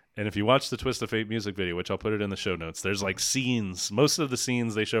 And if you watch the Twist of Fate music video, which I'll put it in the show notes, there's like scenes. Most of the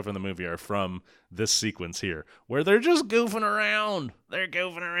scenes they show from the movie are from this sequence here, where they're just goofing around. They're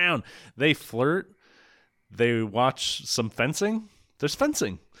goofing around. They flirt. They watch some fencing. There's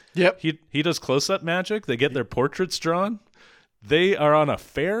fencing. Yep. He does close-up magic. They get their portraits drawn. They are on a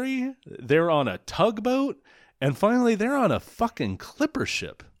ferry. They're on a tugboat. And finally, they're on a fucking clipper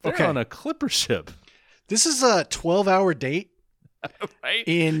ship. They're on a clipper ship. This is a 12-hour date. Right?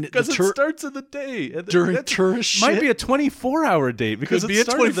 Because it starts in the day. During tourist shit. Might be a 24-hour date because it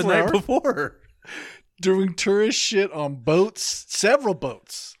started the night before. During tourist shit on boats, several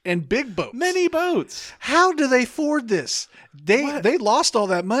boats, and big boats. Many boats. How do they afford this? They lost all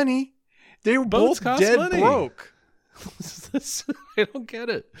that money. They were Boats both cost dead money. broke. I don't get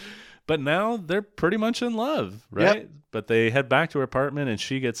it. But now they're pretty much in love, right? Yep. But they head back to her apartment, and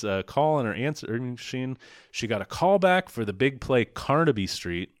she gets a call on her answering machine. She got a call back for the big play Carnaby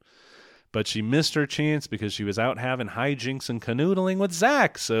Street, but she missed her chance because she was out having hijinks and canoodling with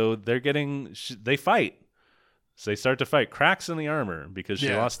Zach. So they fight. So they start to fight. Cracks in the armor because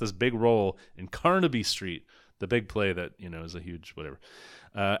she lost this big role in Carnaby Street, the big play that is a huge whatever.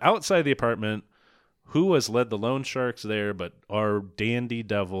 Outside the apartment, who has led the loan sharks there but our dandy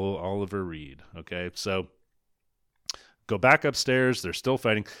devil Oliver Reed. Okay, so go back upstairs. They're still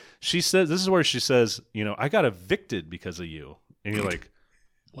fighting. She says, this is where she says, I got evicted because of you. And you're like,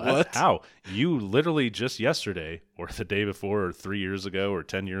 what? How? You literally just yesterday or the day before or 3 years ago or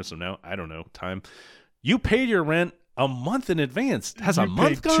 10 years from now, I don't know, time, you paid your rent a month in advance. Has a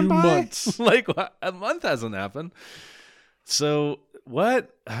month gone by? 2 months. Like, a month hasn't happened. So what?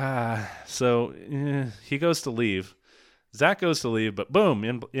 He goes to leave. Zach goes to leave, but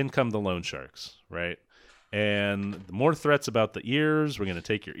boom, in come the loan sharks, right? And more threats about the ears. We're going to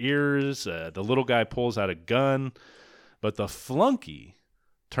take your ears. The little guy pulls out a gun, but the flunky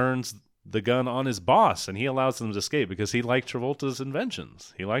turns the gun on his boss, and he allows them to escape because he liked Travolta's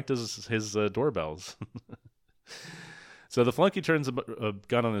inventions. He liked his doorbells. So the flunky turns a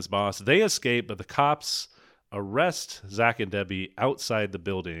gun on his boss. They escape, but the cops arrest Zach and Debbie outside the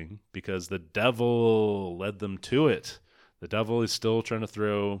building because the devil led them to it. The devil is still trying to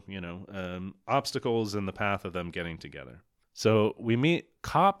throw, obstacles in the path of them getting together. So we meet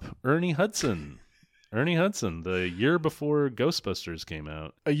cop Ernie Hudson. Ernie Hudson, the year before Ghostbusters came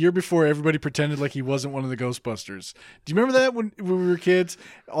out. A year before everybody pretended like he wasn't one of the Ghostbusters. Do you remember that when we were kids?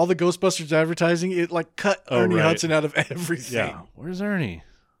 All the Ghostbusters advertising, it like cut Ernie Hudson out of everything. Yeah. Where's Ernie?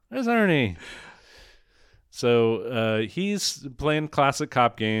 So he's playing classic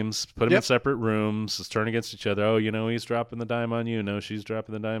cop games, put them in separate rooms, is turning against each other. Oh, he's dropping the dime on you. No, she's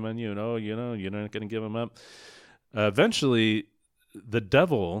dropping the dime on you. No, you're not going to give him up. Eventually, the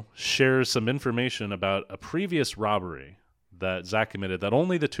devil shares some information about a previous robbery that Zach committed that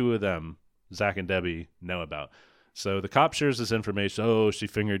only the two of them, Zach and Debbie, know about. So the cop shares this information. Oh, she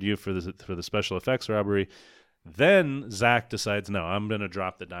fingered you for the special effects robbery. Then Zach decides, no, I'm going to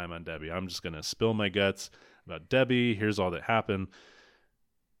drop the dime on Debbie. I'm just going to spill my guts about Debbie. Here's all that happened.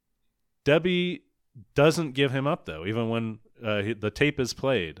 Debbie doesn't give him up, though, even when the tape is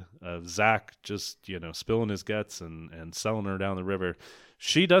played of Zach just, spilling his guts and selling her down the river.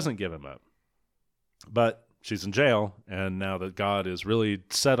 She doesn't give him up. But she's in jail, and now that God is really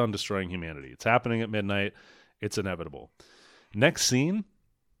set on destroying humanity. It's happening at midnight. It's inevitable. Next scene,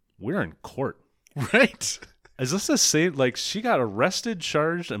 we're in court. Right? Is this the same? Like, she got arrested,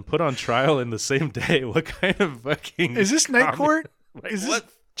 charged, and put on trial in the same day. What kind of fucking... Is this Night Court? Like, is what?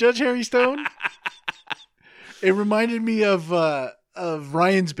 This Judge Harry Stone? It reminded me of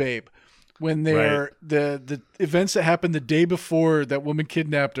Ryan's Babe, when they're the events that happened the day before that woman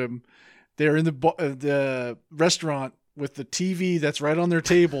kidnapped him. They're in the restaurant with the TV that's right on their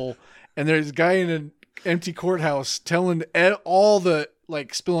table, and there's a guy in an empty courthouse telling all the,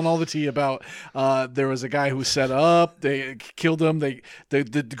 like, spilling all the tea about there was a guy who set up, they killed him, the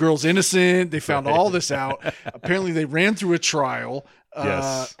girl's innocent, they found all this out. Apparently they ran through a trial.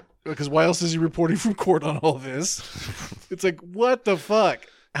 Yes. Because why else is he reporting from court on all this? It's like, what the fuck?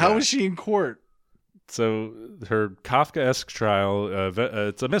 How is she in court? So her Kafkaesque trial,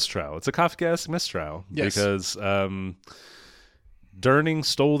 it's a mistrial. It's a Kafkaesque mistrial. Yes. Because Durning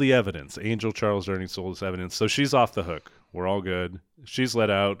stole the evidence. Angel Charles Durning stole this evidence. So she's off the hook. We're all good. She's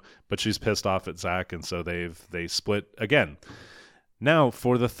let out, but she's pissed off at Zach, and so they split again. Now,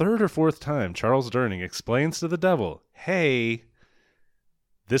 for the third or fourth time, Charles Durning explains to the devil, hey,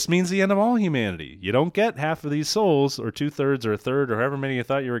 this means the end of all humanity. You don't get half of these souls, or 2/3 or 1/3, or however many you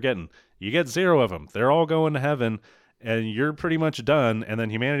thought you were getting. You get 0 of them. They're all going to heaven, and you're pretty much done, and then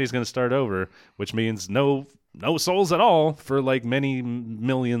humanity's going to start over, which means no souls at all for like many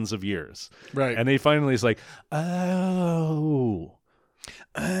millions of years. Right. And they finally is like, oh,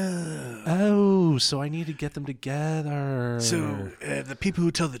 so I need to get them together. So the people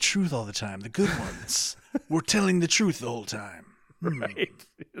who tell the truth all the time, the good ones, were telling the truth the whole time. Right.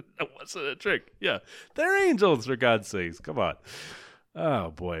 That wasn't a trick. Yeah. They're angels, for God's sakes. Come on. Oh,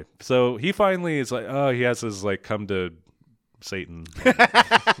 boy. So he finally is like, he has his, like, come to Satan.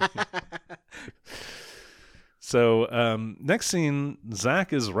 So next scene,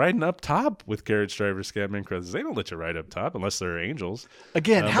 Zach is riding up top with carriage driver Scatman Crothers. They don't let you ride up top unless they're angels.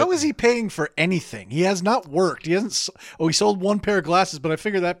 Again, how is he paying for anything? He has not worked. He hasn't. He sold one pair of glasses, but I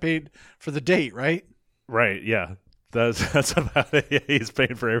figure that paid for the date, right? Right. Yeah. That's about it. Yeah, he's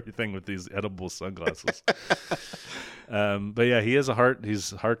paying for everything with these edible sunglasses. But yeah, he has a heart.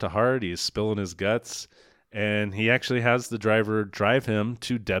 He's heart to heart. He's spilling his guts, and he actually has the driver drive him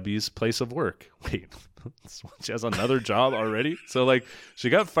to Debbie's place of work. Wait, she has another job already? So like, she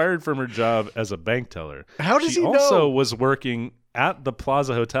got fired from her job as a bank teller. How does he know? She also was working at the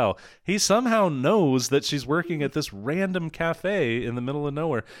Plaza Hotel. He somehow knows that she's working at this random cafe in the middle of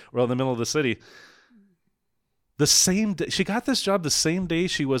nowhere, well, in the middle of the city. The same day, she got this job the same day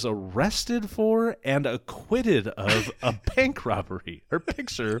she was arrested for and acquitted of a bank robbery. Her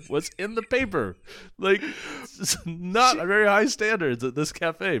picture was in the paper. Like, it's not very high standards at this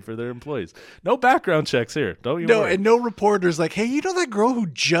cafe for their employees. No background checks here. Don't you worry. And no reporters like, hey, you know that girl who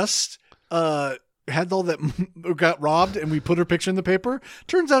just had all that got robbed and we put her picture in the paper?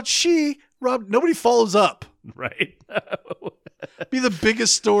 Turns out she robbed. Nobody follows up. Right. Be the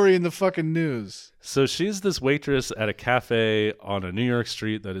biggest story in the fucking news. So she's this waitress at a cafe on a New York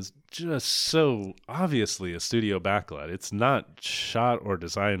street that is just so obviously a studio backlot. It's not shot or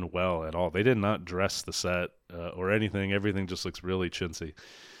designed well at all. They did not dress the set or anything. Everything just looks really chintzy.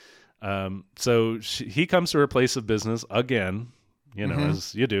 So he comes to her place of business again,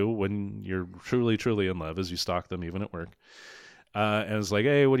 as you do when you're truly, truly in love, as you stalk them even at work. And it's like,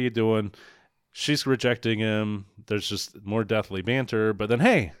 hey, what are you doing? She's rejecting him. There's just more deathly banter. But then,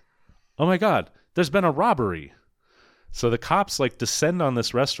 hey, oh my God, there's been a robbery. So the cops like descend on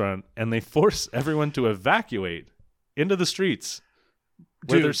this restaurant and they force everyone to evacuate into the streets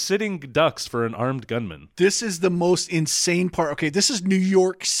where they're sitting ducks for an armed gunman. This is the most insane part. Okay, this is New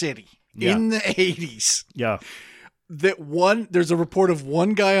York City in the 80s. Yeah. There's a report of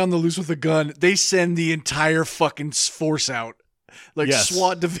one guy on the loose with a gun. They send the entire fucking force out. Like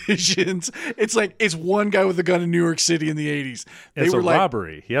SWAT divisions. It's one guy with a gun in New York City in the 80s. It's a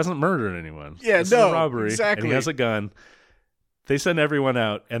robbery. He hasn't murdered anyone. Yeah, this is a robbery, exactly. And he has a gun. they send everyone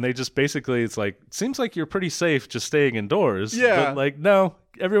out, and they just basically, it's like, seems like you're pretty safe just staying indoors. Yeah. But like, no,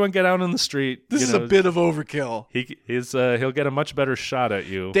 everyone get out on the street. This is a bit of overkill. He'll get a much better shot at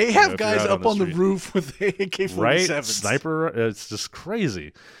you. They have if guys you're out up on the street. roof with AK-47s. Right? Sniper. It's just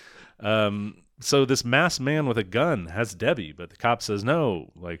crazy. So this masked man with a gun has Debbie, but the cop says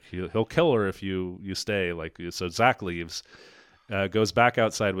no. Like he'll kill her if you stay. Like so, Zach leaves, goes back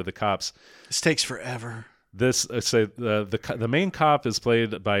outside with the cops. This takes forever. This the main cop is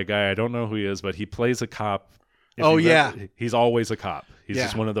played by a guy I don't know who he is, but he plays a cop. He's always a cop. He's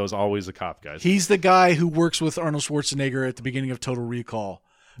just one of those always a cop guys. He's the guy who works with Arnold Schwarzenegger at the beginning of Total Recall.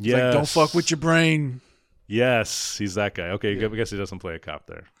 He's Yes. like, don't fuck with your brain. Yes, he's that guy. Okay, I guess he doesn't play a cop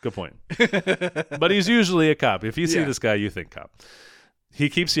there. Good point. But he's usually a cop. If you see this guy, you think cop. He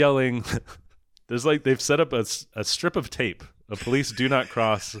keeps yelling. There's like they've set up a strip of tape, a police do not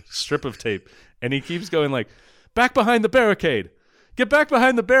cross strip of tape, and he keeps going like, back behind the barricade. Get back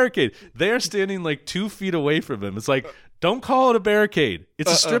behind the barricade. They are standing like 2 feet away from him. It's like, don't call it a barricade.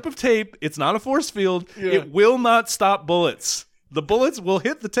 It's a strip of tape. It's not a force field. Yeah. It will not stop bullets. The bullets will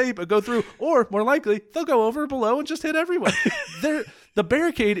hit the tape and go through, or more likely, they'll go over below and just hit everyone. The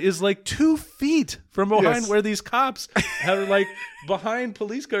barricade is like 2 feet from behind where these cops are like behind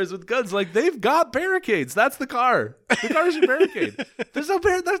police cars with guns. Like they've got barricades. That's the car. The car's your barricade. There's no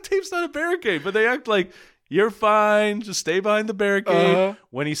that tape's not a barricade, but they act like you're fine. Just stay behind the barricade.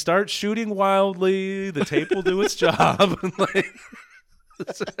 When he starts shooting wildly, the tape will do its job.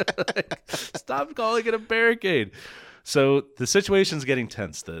 Stop calling it a barricade. So the situation's getting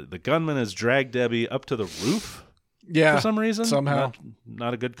tense. The gunman has dragged Debbie up to the roof for some reason. Somehow.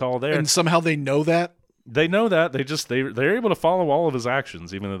 Not a good call there. And somehow they know that. They know that. They're able to follow all of his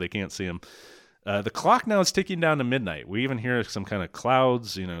actions, even though they can't see him. The clock now is ticking down to midnight. We even hear some kind of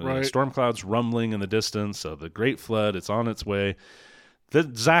clouds, storm clouds rumbling in the distance. So the Great Flood, it's on its way.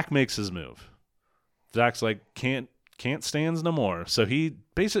 Zach makes his move. Zach's like, can't stands no more. So he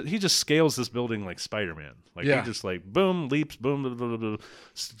just scales this building like Spider-Man. Like he just like boom, leaps, boom, blah, blah, blah,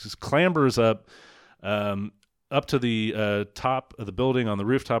 just clambers up to the top of the building on the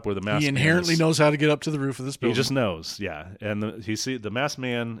rooftop where the masked man inherently knows how to get up to the roof of this building. He just knows, yeah. And the masked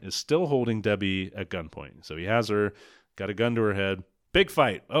man is still holding Debbie at gunpoint. So he has her, got a gun to her head. Big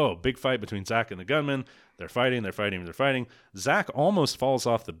fight. Oh, big fight between Zach and the gunman. They're fighting. Zach almost falls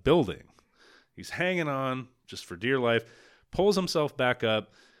off the building. He's hanging on just for dear life, pulls himself back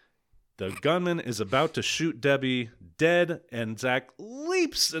up. The gunman is about to shoot Debbie dead, and Zach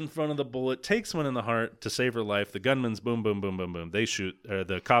leaps in front of the bullet, takes one in the heart to save her life. The gunman's boom, boom, boom, boom, boom. They shoot,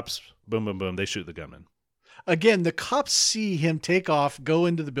 the cops, boom, boom, boom. They shoot the gunman. Again, the cops see him take off, go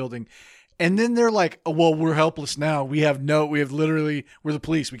into the building, and then they're like, oh, well, we're helpless now. We're the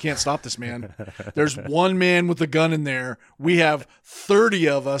police. We can't stop this man. There's one man with a gun in there. We have 30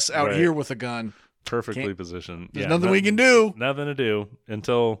 of us out here with a gun. Perfectly positioned. There's nothing we can do. Nothing to do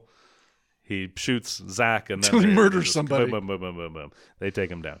until he shoots Zach and then he murders somebody. Boom, boom, boom, boom, boom. They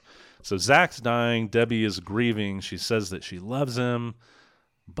take him down. So Zach's dying. Debbie is grieving. She says that she loves him,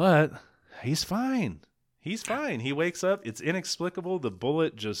 but he's fine. He's fine. He wakes up. It's inexplicable. The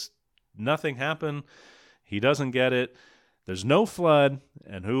bullet just, nothing happened. He doesn't get it. There's no flood.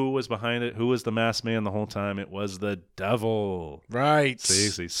 And who was behind it? Who was the masked man the whole time? It was the devil. Right.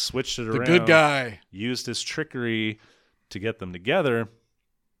 So he switched it around. The good guy. Used his trickery to get them together.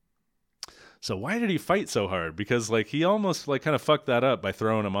 So why did he fight so hard? Because like he almost like kind of fucked that up by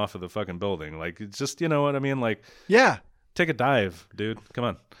throwing him off of the fucking building. Like it's just, you know what I mean? Like, yeah, take a dive, dude. Come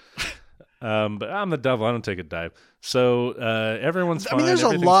on. But I'm the devil. I don't take a dive. So everyone's fine. I mean, there's a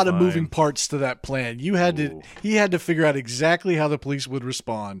lot of moving parts to that plan. He had to figure out exactly how the police would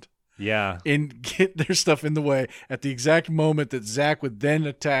respond. Yeah. And get their stuff in the way at the exact moment that Zach would then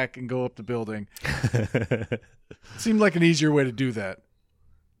attack and go up the building. Seemed like an easier way to do that.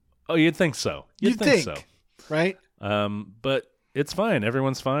 Oh, you'd think so. You'd think so. Right? But it's fine.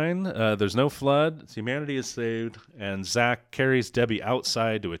 Everyone's fine. There's no flood. Humanity is saved. And Zach carries Debbie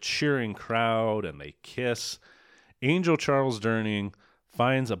outside to a cheering crowd, and they kiss. Angel Charles Durning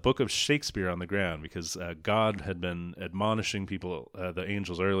finds a book of Shakespeare on the ground because God had been admonishing people, the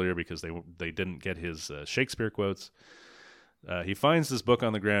angels, earlier because they didn't get his Shakespeare quotes. He finds this book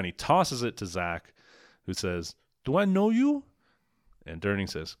on the ground. He tosses it to Zach, who says, "Do I know you?" And Durning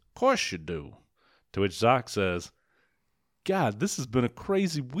says, "Course you do." To which Zach says, "God, this has been a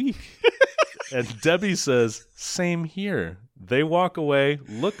crazy week." And Debbie says, "Same here." They walk away,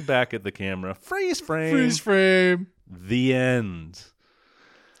 look back at the camera, freeze frame. Freeze frame. The end.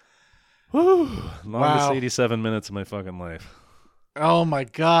 Whew. Longest 87 minutes of my fucking life. Oh my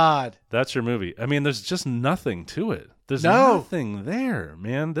God. That's your movie. I mean, there's just nothing to it. There's No. nothing there,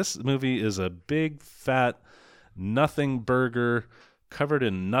 man. This movie is a big, fat, nothing burger covered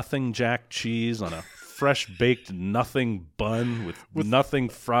in nothing jack cheese on a fresh baked nothing bun with nothing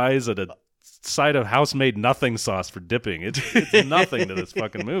fries and a side of house-made nothing sauce for dipping. It's nothing to this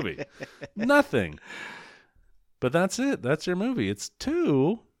fucking movie. Nothing. But that's it. That's your movie. It's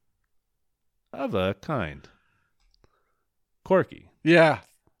two of a kind. Corky. Yeah.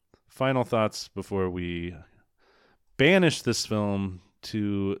 Final thoughts before we banish this film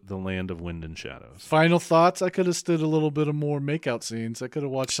to the land of wind and shadows. Final thoughts. I could have stood a little bit of more makeout scenes. I could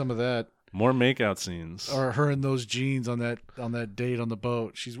have watched some of that. More makeout scenes. Or her in those jeans on that date on the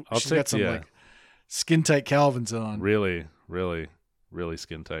boat. She's got some yeah. like skin tight Calvins on. Really, really, really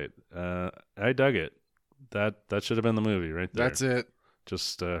skin tight. I dug it. That should have been the movie right there. That's it.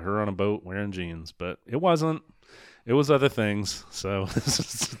 Just her on a boat wearing jeans, but it wasn't. It was other things. So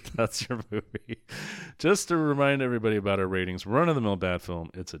that's your movie. Just to remind everybody about our ratings: run-of-the-mill bad film,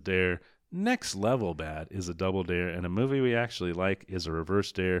 it's a dare. Next level bad is a double dare, and a movie we actually like is a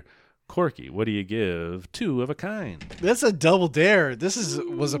reverse dare. Corky, what do you give two of a kind? That's a double dare. This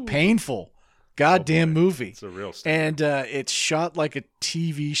was a painful goddamn movie. It's a real story. And it's shot like a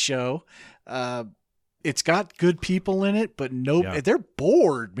TV show. It's got good people in it, but they're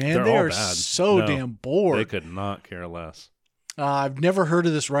bored, man. They all are bad. so damn bored. They could not care less. I've never heard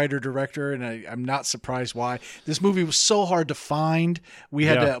of this writer-director, and I'm not surprised why. This movie was so hard to find. We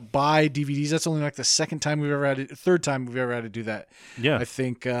had to buy DVDs. That's only like the third time we've ever had to do that. Yeah. I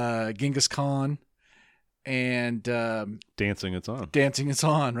think Genghis Khan and Dancing It's On. Dancing It's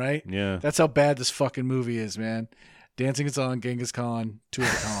On, right? Yeah. That's how bad this fucking movie is, man. Dancing It's On, Genghis Khan, two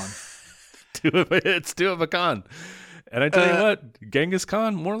of a con. It's two of a con. And I tell you what, Genghis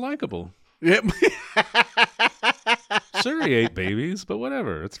Khan, more likable. Yep. Sure, he ate babies, but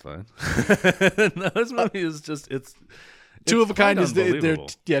whatever. It's fine. No, this movie is just, it's two of a kind is unbelievable.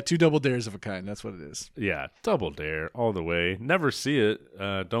 two double dares of a kind. That's what it is. Yeah, double dare all the way. Never see it.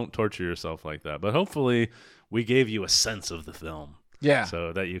 Don't torture yourself like that. But hopefully we gave you a sense of the film. Yeah.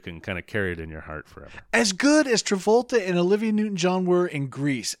 So that you can kind of carry it in your heart forever. As good as Travolta and Olivia Newton-John were in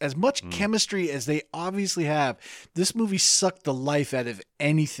Grease, as much chemistry as they obviously have, this movie sucked the life out of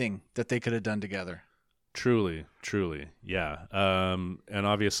anything that they could have done together. Truly, yeah. And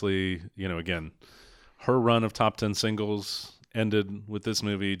obviously, again, her run of top 10 singles ended with this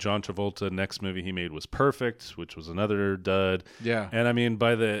movie. John Travolta, next movie he made was Perfect, which was another dud. Yeah. And I mean,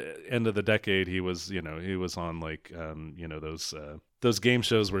 by the end of the decade, he was on like, those game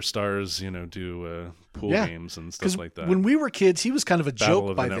shows where stars, do pool games and stuff like that. When we were kids, he was kind of a Battle joke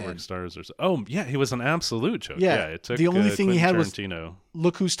of by the Network then. Stars or yeah, he was an absolute joke. Yeah, It took the only thing he had was Tarantino.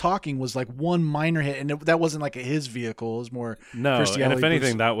 Look Who's Talking was like one minor hit, and that wasn't like his vehicle. It was more No, Kirstie and Alley if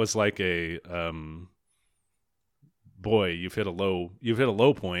anything, Bruce. that was like a boy, you've hit a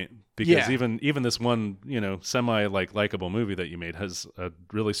low point because even this one, semi likable movie that you made has a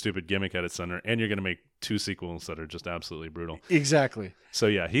really stupid gimmick at its center, and you're going to make two sequels that are just absolutely brutal. Exactly. So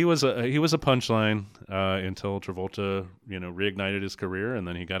yeah, he was a punchline until Travolta, reignited his career, and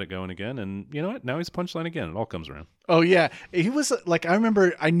then he got it going again, and you know what? Now he's a punchline again. It all comes around. Oh yeah, he was like, I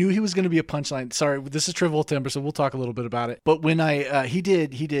remember I knew he was going to be a punchline. Sorry, this is Travolta, so we'll talk a little bit about it. But when he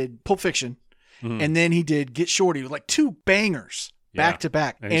did Pulp Fiction. Mm-hmm. And then he did Get Shorty, like two bangers back to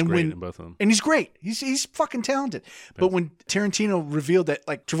back. And he's great in both of them. And he's great. He's fucking talented. But when Tarantino revealed that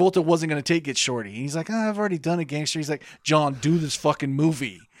like Travolta wasn't going to take Get Shorty, he's like, I've already done a gangster. He's like, John, do this fucking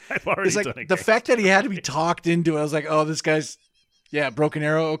movie. I've already it's like done a the gangster. fact that he had to be talked into it. I was like, oh, this guy's Broken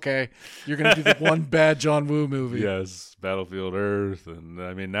Arrow. Okay, you're going to do the one bad John Woo movie. Yes, Battlefield Earth, and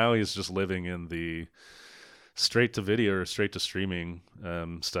I mean now he's just living in the straight to video or straight to streaming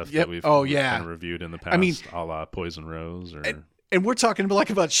stuff that we've kind of reviewed in the past. I mean, a la Poison Rose or and we're talking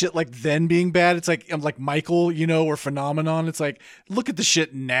about shit like then being bad. It's like Michael, or Phenomenon. It's like, look at the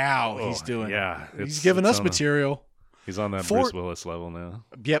shit now he's doing. Yeah, he's giving us material. He's on that Bruce Willis level now.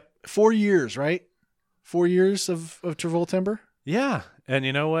 Yep, 4 years, right? 4 years of Travoltember. Yeah, and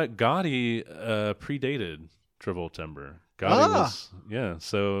you know what? Gotti predated Travoltember. Gotti was,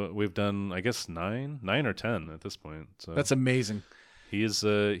 so we've done, I guess, 9 or 10 at this point. So that's amazing. He is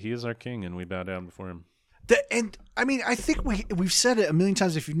our king, and we bow down before him. And I mean, I think we've said it a million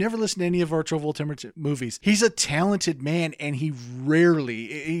times. If you've never listened to any of our Travolta movies, he's a talented man, and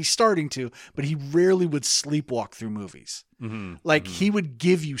he's starting to, but he rarely would sleepwalk through movies. Mm-hmm. Like he would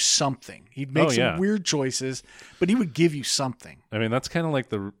give you something. He'd make some weird choices, but he would give you something. I mean, that's kind of like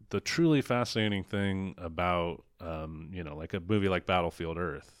the truly fascinating thing about like a movie like Battlefield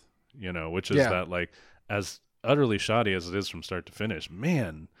Earth, which is that like as utterly shoddy as it is from start to finish,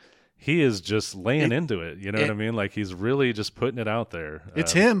 man, he is just laying into it. You know what I mean? Like he's really just putting it out there.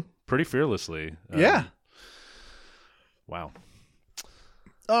 It's him. Pretty fearlessly. Yeah. Wow.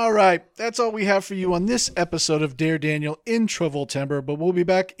 All right. That's all we have for you on this episode of Dare Daniel in Travoltember, but we'll be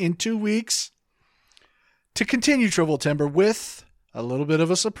back in 2 weeks to continue Travoltember with a little bit of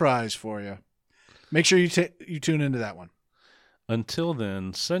a surprise for you. Make sure you tune into that one. Until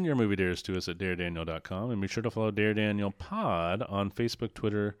then, send your movie dares to us at daredaniel.com and be sure to follow Dare Daniel Pod on Facebook,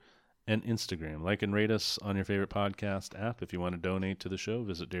 Twitter, and Instagram. Like and rate us on your favorite podcast app. If you want to donate to the show,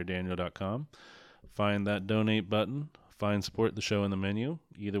 visit daredaniel.com. Find that donate button. Find support the show in the menu.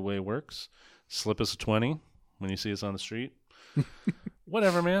 Either way works. Slip us a 20 when you see us on the street.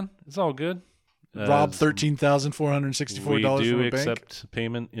 Whatever, man. It's all good. Rob $13,464 we do from a accept bank.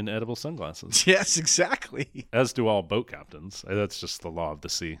 payment in edible sunglasses. Yes, exactly. As do all boat captains. That's just the law of the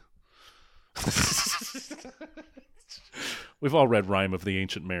sea. We've all read Rime of the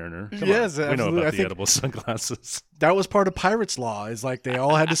Ancient Mariner. Come yes, on. We know absolutely. about the edible sunglasses. That was part of Pirates Law. Is like they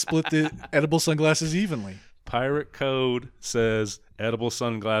all had to split the edible sunglasses evenly. Pirate code says edible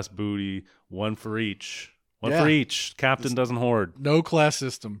sunglass booty, one for each. One Yeah. for each. Captain doesn't hoard. No class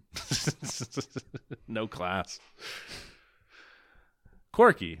system. No class.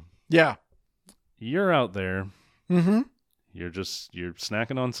 Corky, Yeah. you're out there. Mm-hmm. You're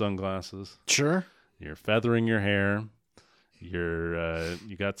snacking on sunglasses. Sure. You're feathering your hair.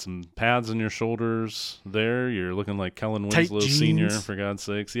 You got some pads on your shoulders there. You're looking like Kellen Tight Winslow Sr., jeans. for God's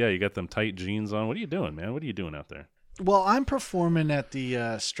sakes. Yeah, you got them tight jeans on. What are you doing, man? What are you doing out there? Well, I'm performing at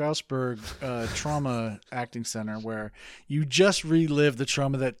the Strasbourg Trauma Acting Center, where you just relive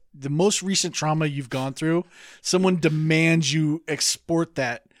the most recent trauma you've gone through. Someone demands you export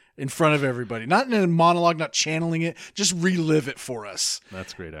that in front of everybody, not in a monologue, not channeling it. Just relive it for us.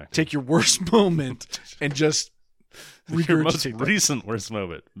 That's great acting. Take your worst moment and just Your most regurgitate that. recent worst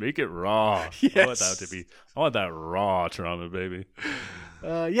moment. Make it raw. Yes. I want that raw trauma, baby.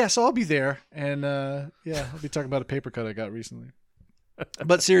 So I'll be there, and I'll be talking about a paper cut I got recently.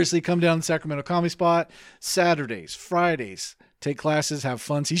 But seriously, come down to Sacramento Comedy Spot Saturdays, Fridays, take classes, have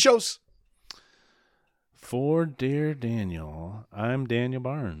fun, see shows. For Dare Daniel, I'm Daniel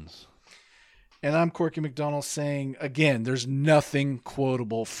Barnes. And I'm Corky McDonald saying, again, there's nothing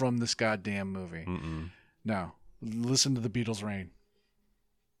quotable from this goddamn movie. Mm-mm. No. Listen to the Beatles' Rain.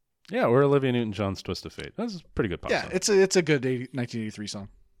 Yeah, or Olivia Newton-John's Twist of Fate. That's a pretty good pop song. It's a good 1983 song.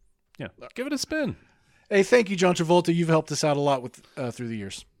 Yeah, give it a spin. Hey, thank you, John Travolta. You've helped us out a lot with through the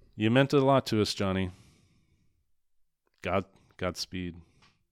years. You meant a lot to us, Johnny. Godspeed.